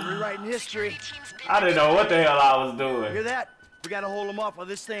 people, we're rewriting history. I didn't know what the hell I was doing. Hear that? We gotta hold them off while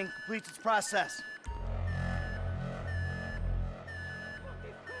this thing completes its process.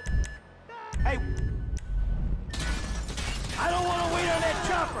 Hey! I don't want to wait on that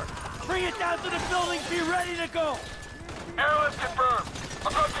chopper! Bring it down to the building, be ready to go! Airlift confirmed.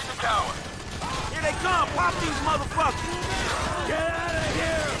 Approaching the tower. Here they come! Pop these motherfuckers! Get out of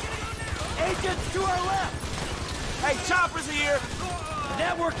here! Agents to our left! Hey, chopper's here! The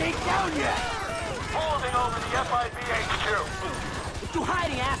network ain't down yet! Holding over the FIV HQ. What you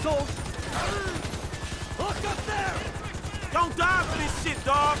hiding, assholes? Look up there! Don't die for this shit,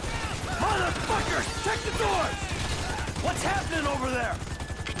 dog! Motherfuckers! Check the doors! What's happening over there?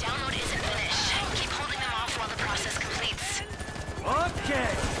 The download isn't finished. Keep holding them off while the process completes.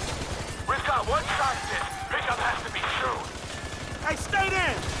 Okay! We've got one shot at this. Pickup has to be soon. Hey, stay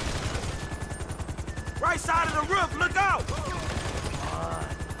there! Right side of the roof, look out!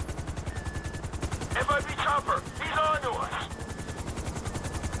 FIB chopper, he's on to us.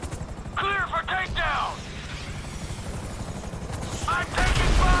 Clear for takedown! I'm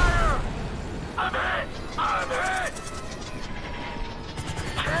taking fire! I'm hit! I'm hit!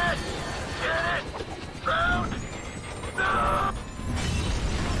 Hit! Hit! Ground! No!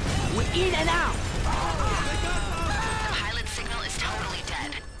 We're in and out! The pilot signal is totally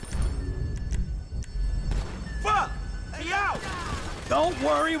dead. Fuck! He out! Don't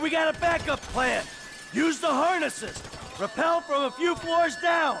worry, we got a backup plan. Use the harnesses. Rappel from a few floors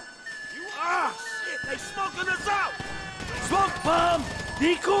down. Ah, shit! They smoking us out! Smoke bomb!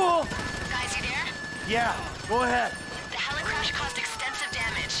 Be cool! Guys, you there? Yeah, go ahead. The helicrash caused extensive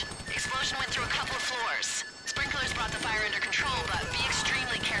damage. The explosion went through a couple of floors. Sprinklers brought the fire under control, but be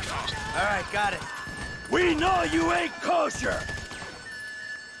extremely careful. All right, got it. We know you ain't kosher!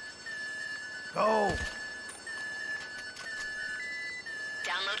 Go.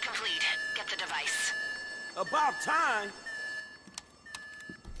 Download complete. Get the device. About time!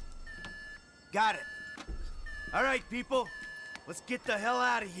 Got it. All right, people. Let's get the hell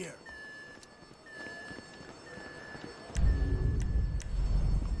out of here.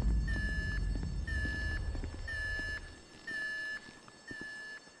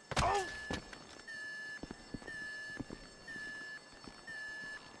 Oh!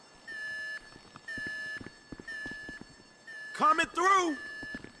 Coming through!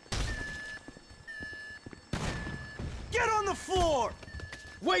 Get on the floor!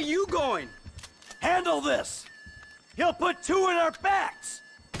 Where you going? Handle this! He'll put two in our backs!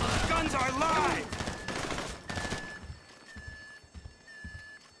 Guns are live!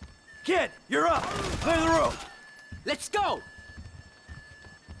 Kid, you're up! Clear the room! Let's go!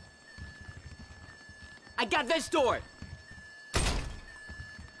 I got this door!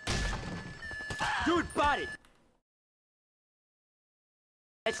 Dude, body!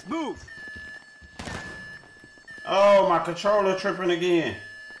 Let's move! Oh, my controller tripping again.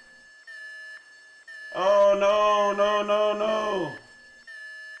 Oh, no, no, no, no.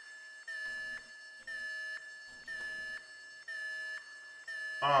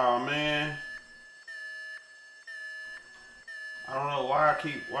 Oh, man. I don't know why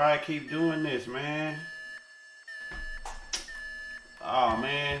I keep doing this, man. Oh,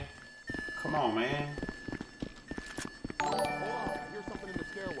 man. Come on, man. Hold on, I hear something in the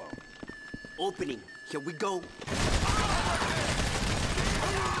stairwell. Opening. Here we go.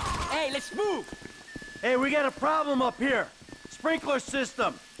 Hey, let's move! Hey, we got a problem up here. Sprinkler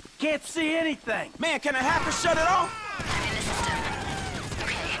system. Can't see anything. Man, can a hacker shut it off? I'm in the system.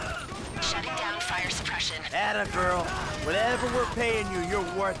 Okay. Shutting down fire suppression. Atta girl. Whatever we're paying you,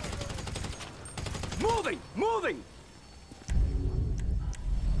 you're worth it. Moving! Moving!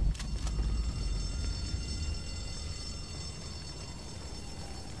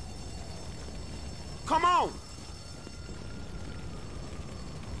 Come on!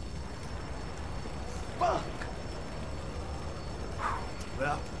 Fuck!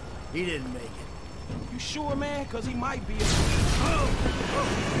 Well, he didn't make it. You sure, man? Cause he might be a...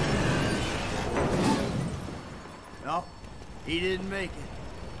 No, he didn't make it.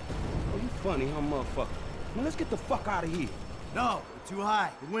 Oh, you funny, huh, motherfucker? Now let's get the fuck out of here. No, we're too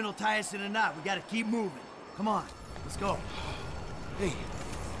high. The wind will tie us in a knot. We gotta keep moving. Come on, let's go. Hey.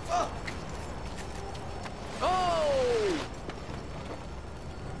 Fuck! Oh!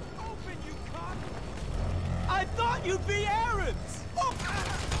 Open, you cock! I thought you'd be Arabs! Oh.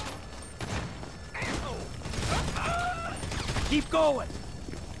 Keep going!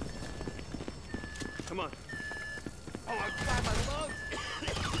 Come on. Oh, God, my lungs!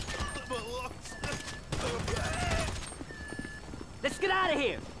 My lungs! Let's get out of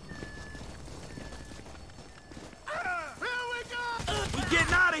here! Here we go! We're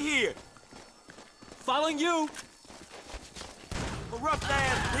getting out of here! Following you! Corrupt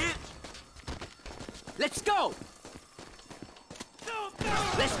ass bitch! Let's go!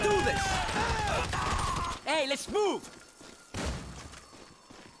 Let's do this! Hey, let's move!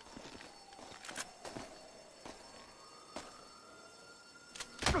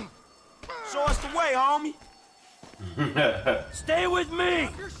 Show us the way, homie! Stay with me!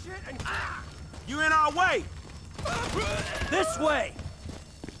 You in our way! This way!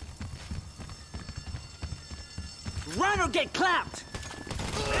 Run or get clapped!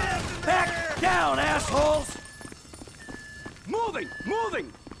 Back down, assholes! Moving!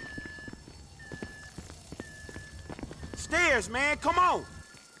 Moving! Stairs, man, come on!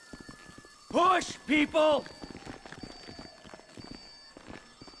 Push, people!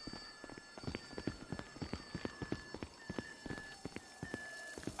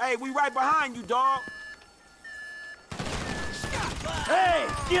 Hey, we right behind you, dog. Hey,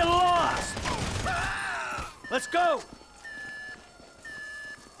 get lost! Let's go!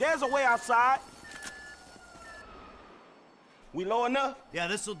 There's a way outside. We low enough? Yeah,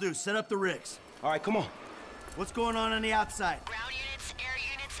 this'll do. Set up the rigs. All right, come on. What's going on the outside? Ground units, air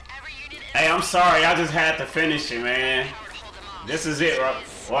units, every unit... Hey, I'm sorry. I just had to finish it, man. This is it, bro.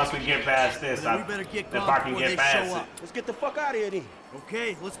 Once we get past this, We better get if going I can before get they past show it. up. Let's get the fuck out of here, then.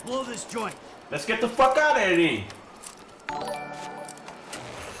 Okay, let's blow this joint. Let's get the fuck out of here, then.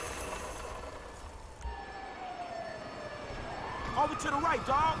 Over to the right,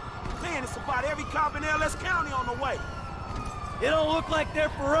 dog. Man, it's about every cop in LS County on the way. It don't look like they're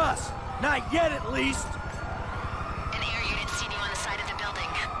for us. Not yet, at least. An air unit seen you on the side of the building.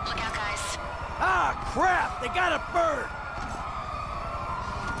 Look out, guys. Ah, crap! They got a bird!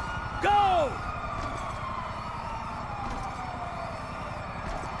 Go!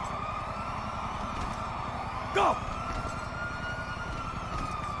 Go!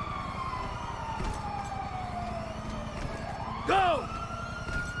 Go!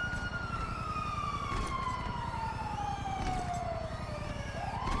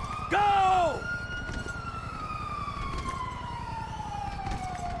 Go!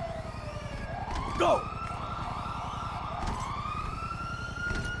 Go!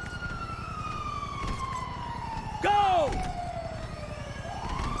 Go!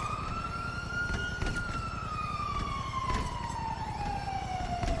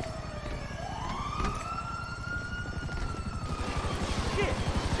 Shit,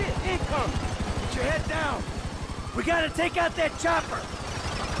 incoming! Put your head down! We gotta take out that chopper!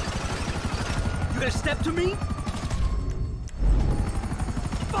 You gonna step to me?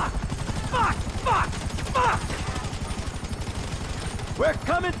 Fuck! Fuck! Fuck! Fuck! We're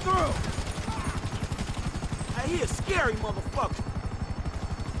coming through! Hey, he a scary motherfucker.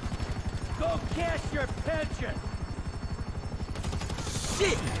 Go cash your pension!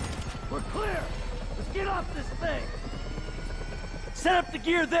 Shit! We're clear! Let's get off this thing! Set up the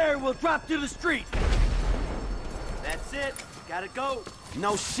gear there, we'll drop to the street! That's it. Gotta go.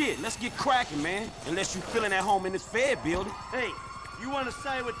 No shit. Let's get cracking, man. Unless you feeling at home in this Fed building. Hey, you want to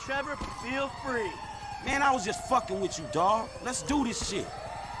side with Trevor? Feel free. Man, I was just fucking with you, dawg. Let's do this shit.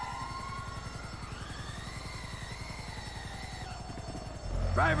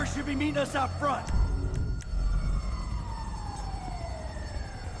 Driver should be meeting us out front.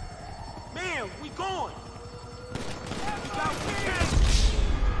 Man, we going.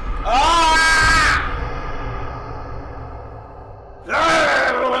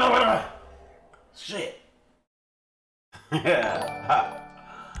 Shit. The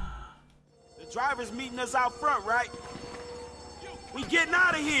driver's meeting us out front, right? We getting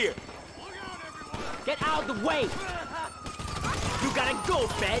out of here. Get out of the way! You gotta go,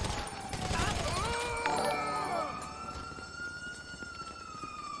 Fed!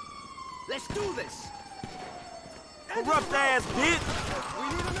 Let's do this! Corrupt ass bitch!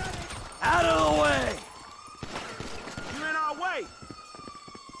 Out of the way! You're in our way!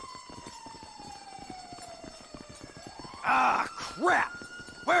 Ah, crap!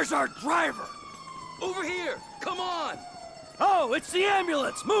 Where's our driver? Over here! Come on! Oh, it's the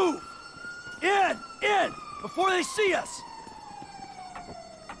ambulance! Move! In! In! Before they see us!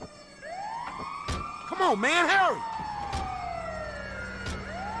 Come on, man, hurry!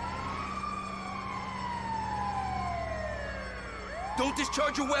 Don't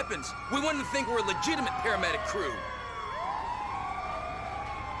discharge your weapons! We want them to think we're a legitimate paramedic crew!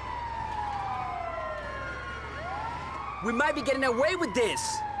 We might be getting away with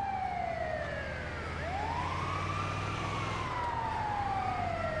this!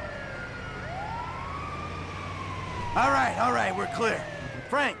 All right, we're clear.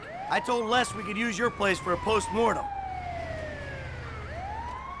 Frank, I told Les we could use your place for a post-mortem.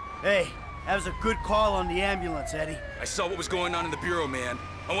 Hey, that was a good call on the ambulance, Eddie. I saw what was going on in the Bureau, man.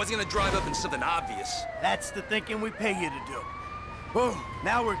 I wasn't gonna drive up in something obvious. That's the thinking we pay you to do. Whew,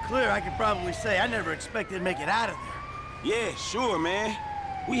 now we're clear, I can probably say I never expected to make it out of there. Yeah, sure, man.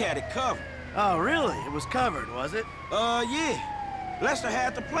 We had it covered. Oh, really? It was covered, was it? Yeah. Lester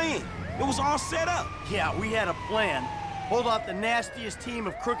had the plan. It was all set up. Yeah, we had a plan. Hold off the nastiest team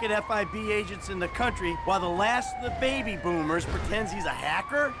of crooked FIB agents in the country while the last of the baby boomers pretends he's a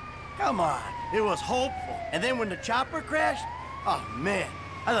hacker? Come on, it was hopeful. And then when the chopper crashed, oh man,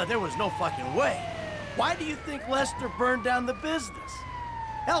 I thought there was no fucking way. Why do you think Lester burned down the business?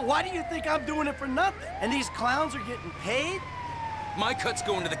 Hell, why do you think I'm doing it for nothing? And these clowns are getting paid? My cut's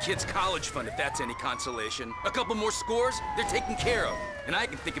going to the kids' college fund, if that's any consolation. A couple more scores, they're taken care of. And I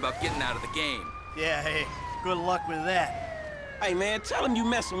can think about getting out of the game. Yeah, hey, good luck with that. Hey, man, tell him you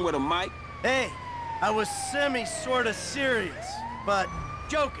messing with him, Mike. Hey, I was semi-sorta serious, but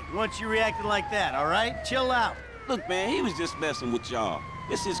joking once you reacted like that, all right? Chill out. Look, man, he was just messing with y'all.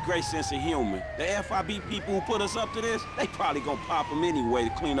 It's his great sense of humor. The FIB people who put us up to this, they probably gonna pop him anyway to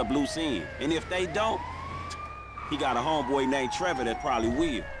clean up loose ends. And if they don't, he got a homeboy named Trevor that probably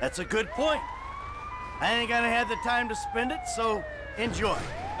will. That's a good point. I ain't gonna have the time to spend it, so enjoy.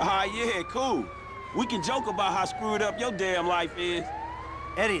 Yeah, cool. We can joke about how screwed up your damn life is.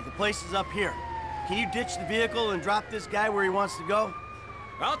 Eddie, the place is up here. Can you ditch the vehicle and drop this guy where he wants to go?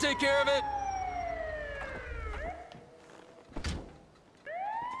 I'll take care of it.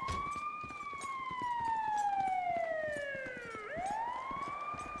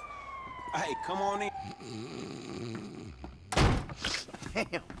 Hey, come on in.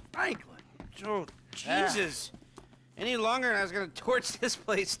 Damn, Franklin. Oh, Jesus. Any longer and I was gonna torch this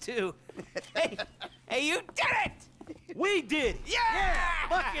place too. Hey, you did it! We did! Yeah!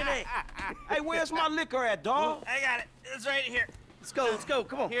 Fucking A! Hey, where's my liquor at, dog? I got it. It's right here. Let's go,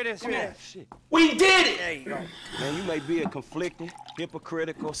 come on. Here it is. Come Here on. it is. Shit. We did it! There you go. Man, you may be a conflicted,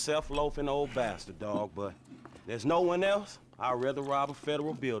 hypocritical, self-loafing old bastard, dog, but there's no one else I'd rather rob a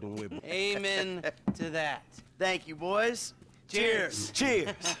federal building with me. Amen to that. Thank you, boys. Cheers.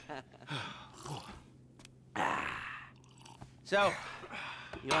 Cheers. So,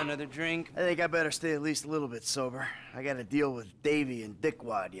 you want another drink? I think I better stay at least a little bit sober. I gotta deal with Davey and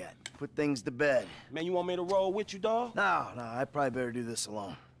Dickwad yet. Put things to bed. Man, you want me to roll with you, dog? No, I probably better do this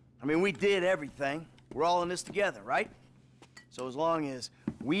alone. I mean, we did everything. We're all in this together, right? So as long as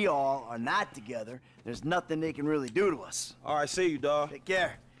we all are not together, there's nothing they can really do to us. All right, see you, dog. Take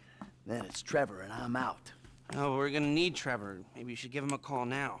care. Then it's Trevor and I'm out. Oh, we're gonna need Trevor. Maybe you should give him a call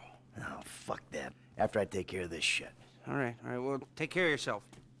now. Oh, fuck that. After I take care of this shit. All right, well, take care of yourself.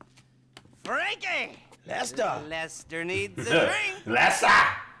 Frankie! Lester! Lester needs a drink. Lester!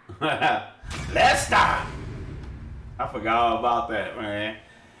 Lester! I forgot all about that, man.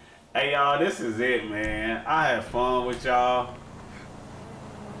 Hey, y'all, this is it, man. I had fun with y'all.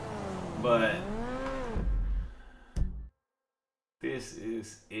 But this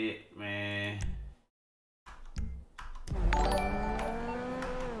is it, man.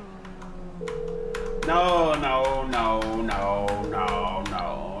 No, no, no, no, no, no,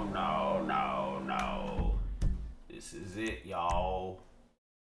 no, no, no. This is it, y'all.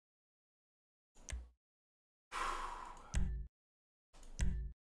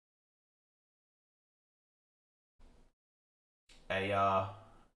 Hey y'all,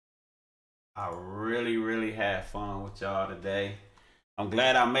 I really had fun with y'all today. I'm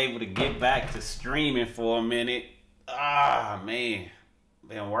glad I'm able to get back to streaming for a minute. Ah man,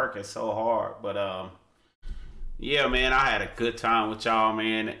 been working so hard, but yeah man, I had a good time with y'all,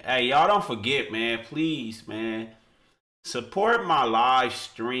 man. Hey, y'all don't forget, man, please, man, support my live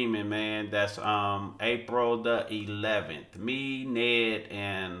streaming, man. That's April the 11th. Me, Ned,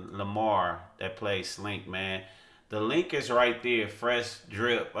 and Lamar that plays Slink, man. The link is right there. Fresh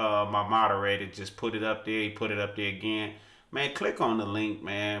Drip, my moderator, just put it up there. He put it up there again. Man, click on the link,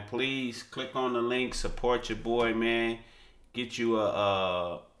 man. Please click on the link. Support your boy, man. Get you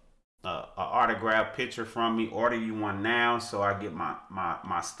a autograph picture from me. Order you one now so I get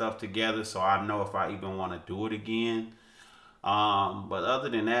my stuff together so I know if I even want to do it again. But other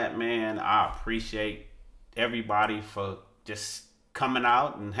than that, man, I appreciate everybody for just coming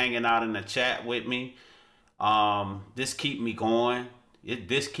out and hanging out in the chat with me. This keep me going.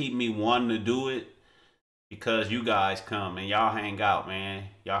 This keep me wanting to do it because you guys come and y'all hang out, man.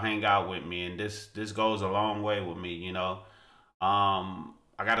 Y'all hang out with me, and this goes a long way with me, you know. I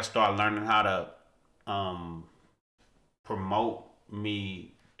gotta start learning how to promote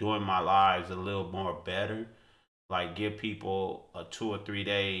me doing my lives a little more better. Like give people a 2 or 3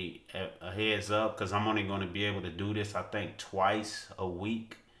 day a heads up, because I'm only going to be able to do this I think twice a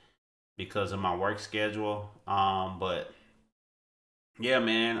week because of my work schedule. But yeah,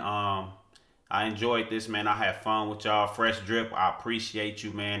 man, I enjoyed this, man. I had fun with y'all. Fresh Drip, I appreciate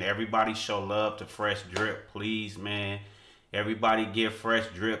you, man. Everybody show love to Fresh Drip, please, man. Everybody give Fresh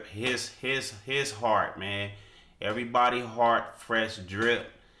Drip his heart, man. Everybody heart Fresh Drip.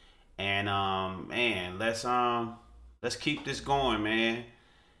 And man, let's keep this going, man.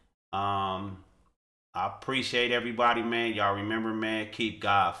 I appreciate everybody, man. Y'all remember, man, keep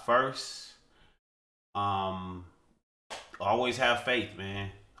God first. Always have faith, man.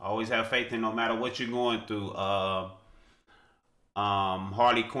 Always have faith, and no matter what you're going through.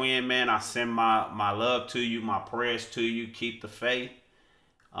 Harley Quinn, man, I send my love to you, my prayers to you. Keep the faith.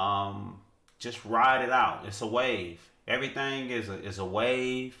 Just ride it out. It's a wave. Everything is a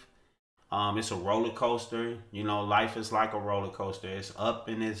wave. It's a roller coaster. You know, life is like a roller coaster. It's up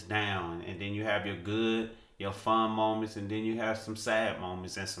and it's down. And then you have your good, your fun moments, and then you have some sad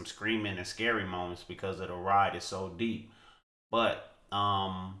moments and some screaming and scary moments because of the ride is so deep. But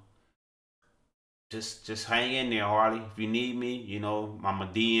just hang in there, Harley. If you need me, you know, I'm a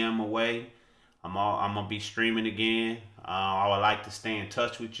DM away. I'm gonna be streaming again. I would like to stay in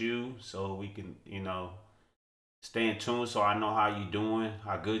touch with you so we can, you know, stay in tune so I know how you doing,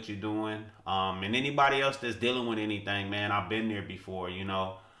 how good you're doing. And anybody else that's dealing with anything, man, I've been there before, you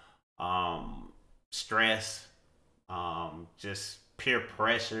know. Stress, just peer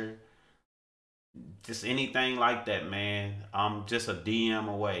pressure, just anything like that, man. I'm just a DM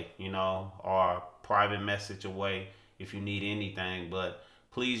away, you know, or a private message away if you need anything. But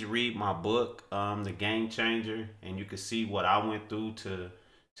please read my book, The Game Changer, and you can see what I went through to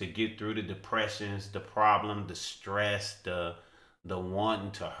get through the depressions, the problem, the stress, the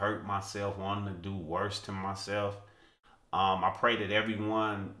wanting to hurt myself, wanting to do worse to myself. I pray that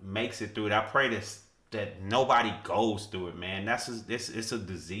everyone makes it through it. I pray that nobody goes through it, man. It's a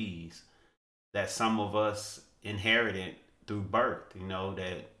disease that some of us inherited through birth, you know,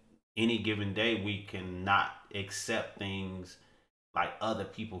 that any given day we cannot accept things like other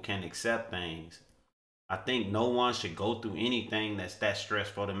people can accept things. I think no one should go through anything that's that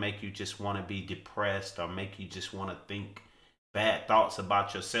stressful to make you just want to be depressed or make you just want to think bad thoughts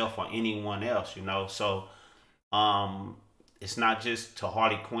about yourself or anyone else, you know. So it's not just to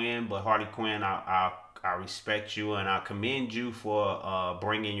Harley Quinn, but Harley Quinn, I respect you and I commend you for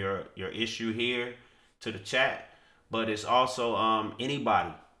bringing your issue here to the chat. But it's also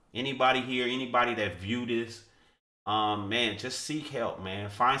anybody here, anybody that view this, man, just seek help, man.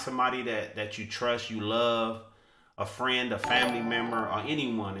 Find somebody that you trust, you love, a friend, a family member, or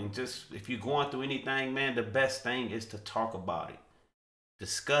anyone. And just, if you're going through anything, man, the best thing is to talk about it.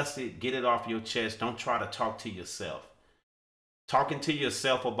 Discuss it, get it off your chest. Don't try to talk to yourself. Talking to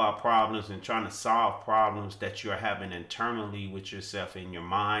yourself about problems and trying to solve problems that you're having internally with yourself in your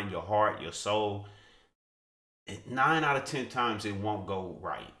mind, your heart, your soul, 9 out of 10 times it won't go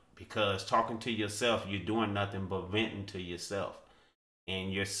right. Because talking to yourself, you're doing nothing but venting to yourself.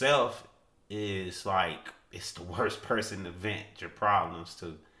 And yourself is like, it's the worst person to vent your problems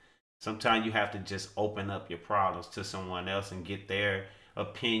to. Sometimes you have to just open up your problems to someone else and get their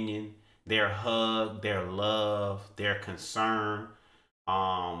opinion, their hug, their love, their concern.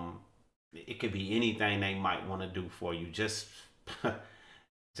 It could be anything they might want to do for you. Just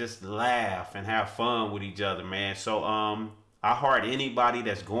laugh and have fun with each other, man. So I heart anybody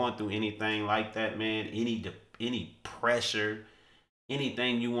that's going through anything like that, man. Any pressure,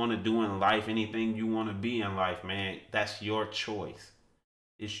 anything you want to do in life, anything you want to be in life, man. That's your choice.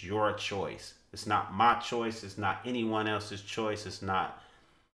 It's your choice. It's not my choice. It's not anyone else's choice. It's not.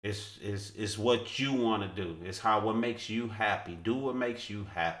 It's what you want to do. It's what makes you happy. Do what makes you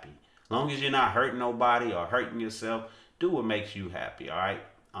happy. As long as you're not hurting nobody or hurting yourself, do what makes you happy. All right.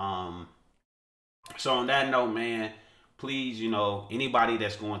 So on that note, man, please, you know, anybody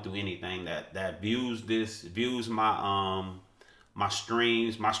that's going through anything that views my my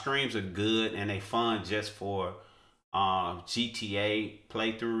streams. My streams are good and they fun just for GTA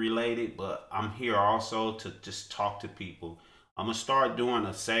playthrough related, but I'm here also to just talk to people. I'm gonna start doing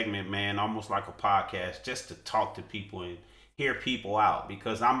a segment, man, almost like a podcast, just to talk to people and hear people out,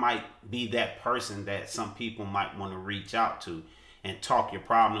 because I might be that person that some people might want to reach out to and talk your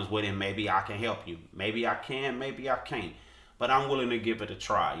problems with, and maybe I can help you. Maybe I can, maybe I can't, but I'm willing to give it a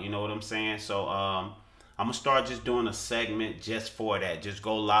try. You know what I'm saying? So I'm gonna start just doing a segment just for that. Just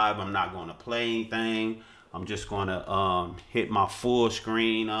go live. I'm not gonna play anything. I'm just gonna hit my full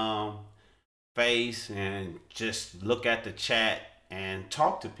screen face and just look at the chat and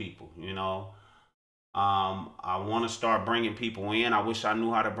talk to people. You know, I want to start bringing people in. I wish I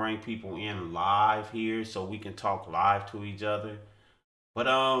knew how to bring people in live here so we can talk live to each other. But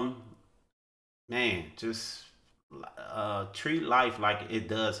man, just treat life like it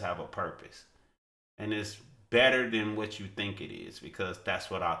does have a purpose, and it's better than what you think it is, because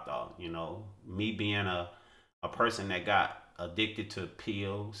that's what I thought. You know, me being a person that got addicted to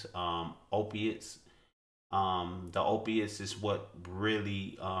pills, opiates. The opiates is what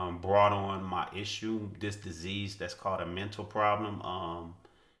really brought on my issue, this disease that's called a mental problem.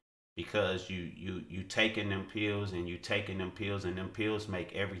 Because you taking them pills and you taking them pills, and them pills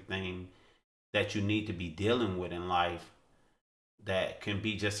make everything that you need to be dealing with in life that can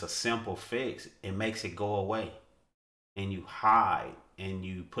be just a simple fix. It makes it go away, and you hide and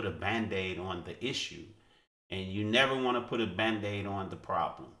you put a band-aid on the issue. And you never want to put a band-aid on the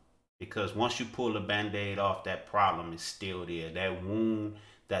problem, because once you pull the band-aid off, that problem is still there. That wound,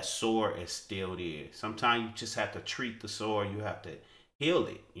 that sore is still there. Sometimes you just have to treat the sore. You have to heal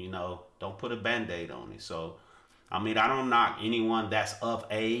it, you know. Don't put a band-aid on it. So, I mean, I don't knock anyone that's of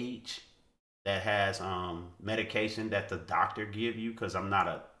age that has medication that the doctor give you, because I'm not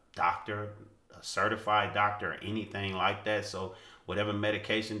a doctor, a certified doctor or anything like that. So whatever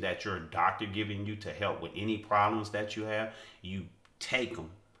medication that your doctor giving you to help with any problems that you have, you take them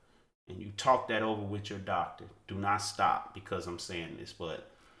and you talk that over with your doctor. Do not stop because I'm saying this, but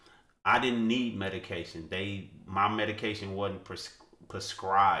I didn't need medication. My medication wasn't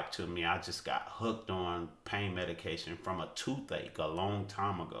prescribed to me. I just got hooked on pain medication from a toothache a long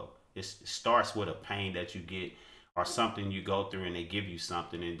time ago. It starts with a pain that you get or something you go through, and they give you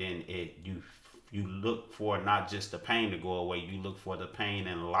something, and then you look for not just the pain to go away, you look for the pain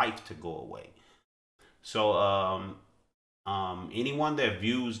in life to go away. So anyone that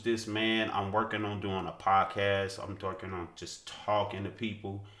views this, man, I'm working on doing a podcast. I'm working on just talking to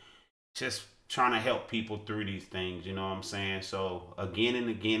people, just trying to help people through these things, you know what I'm saying? So again and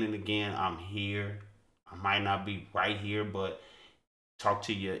again and again, I'm here. I might not be right here, but talk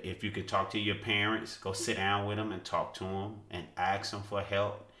to you. If you could talk to your parents, go sit down with them and talk to them and ask them for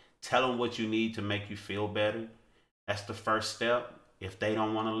help. Tell them what you need to make you feel better. That's the first step. If they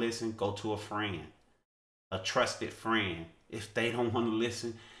don't want to listen, go to a friend, a trusted friend. If they don't want to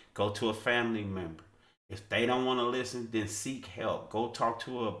listen, go to a family member. If they don't want to listen, then seek help. Go talk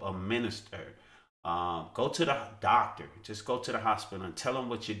to a minister. Go to the doctor. Just go to the hospital and tell them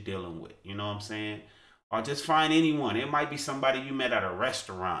what you're dealing with. You know what I'm saying? Or just find anyone. It might be somebody you met at a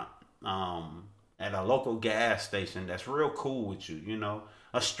restaurant, at a local gas station that's real cool with you, you know.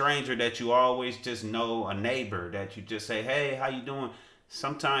 A stranger that you always just know, a neighbor that you just say, hey, how you doing?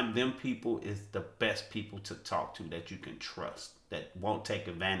 Sometimes them people is the best people to talk to that you can trust, that won't take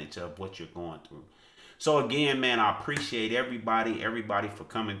advantage of what you're going through. So again, man, I appreciate everybody for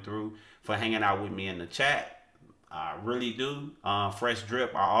coming through, for hanging out with me in the chat. I really do. Fresh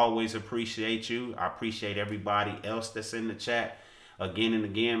Drip, I always appreciate you. I appreciate everybody else that's in the chat. Again and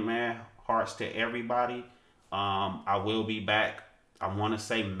again, man, hearts to everybody. I will be back. I want to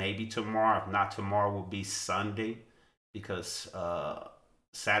say maybe tomorrow. If not tomorrow, will be Sunday, because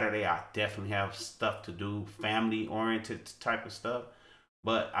Saturday I definitely have stuff to do, family-oriented type of stuff.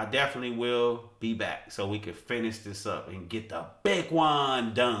 But I definitely will be back so we can finish this up and get the big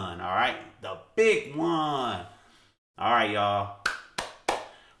one done, all right? The big one. All right, y'all.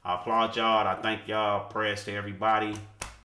 I applaud y'all. I thank y'all. Prayers to everybody.